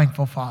so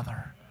thankful,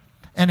 Father.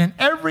 And in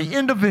every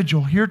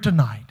individual here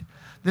tonight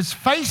that's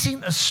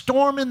facing a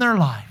storm in their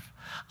life,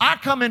 I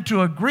come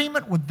into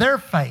agreement with their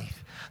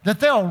faith that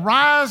they'll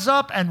rise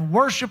up and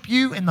worship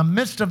you in the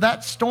midst of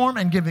that storm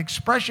and give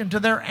expression to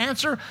their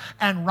answer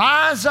and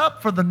rise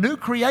up for the new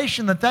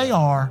creation that they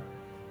are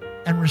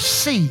and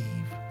receive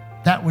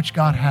that which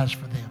God has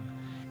for them.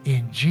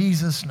 In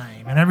Jesus'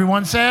 name. And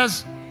everyone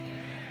says,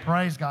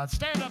 praise God.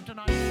 Stand up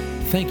tonight.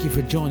 Thank you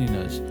for joining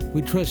us.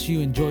 We trust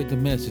you enjoyed the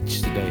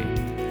message today.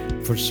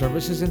 For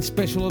services and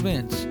special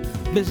events,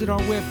 visit our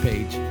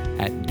webpage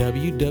at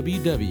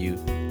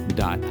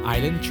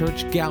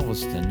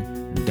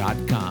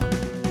www.islandchurchgalveston.com.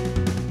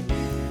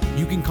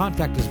 You can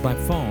contact us by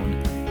phone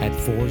at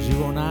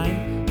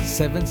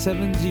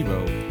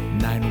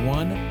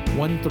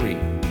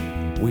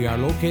 409-770-9113. We are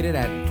located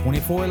at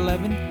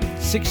 2411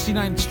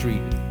 69th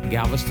Street,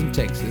 Galveston,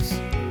 Texas.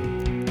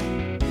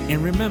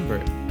 And remember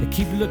to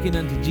keep looking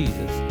unto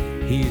Jesus.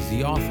 He is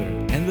the author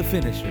and the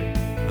finisher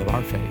of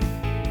our faith.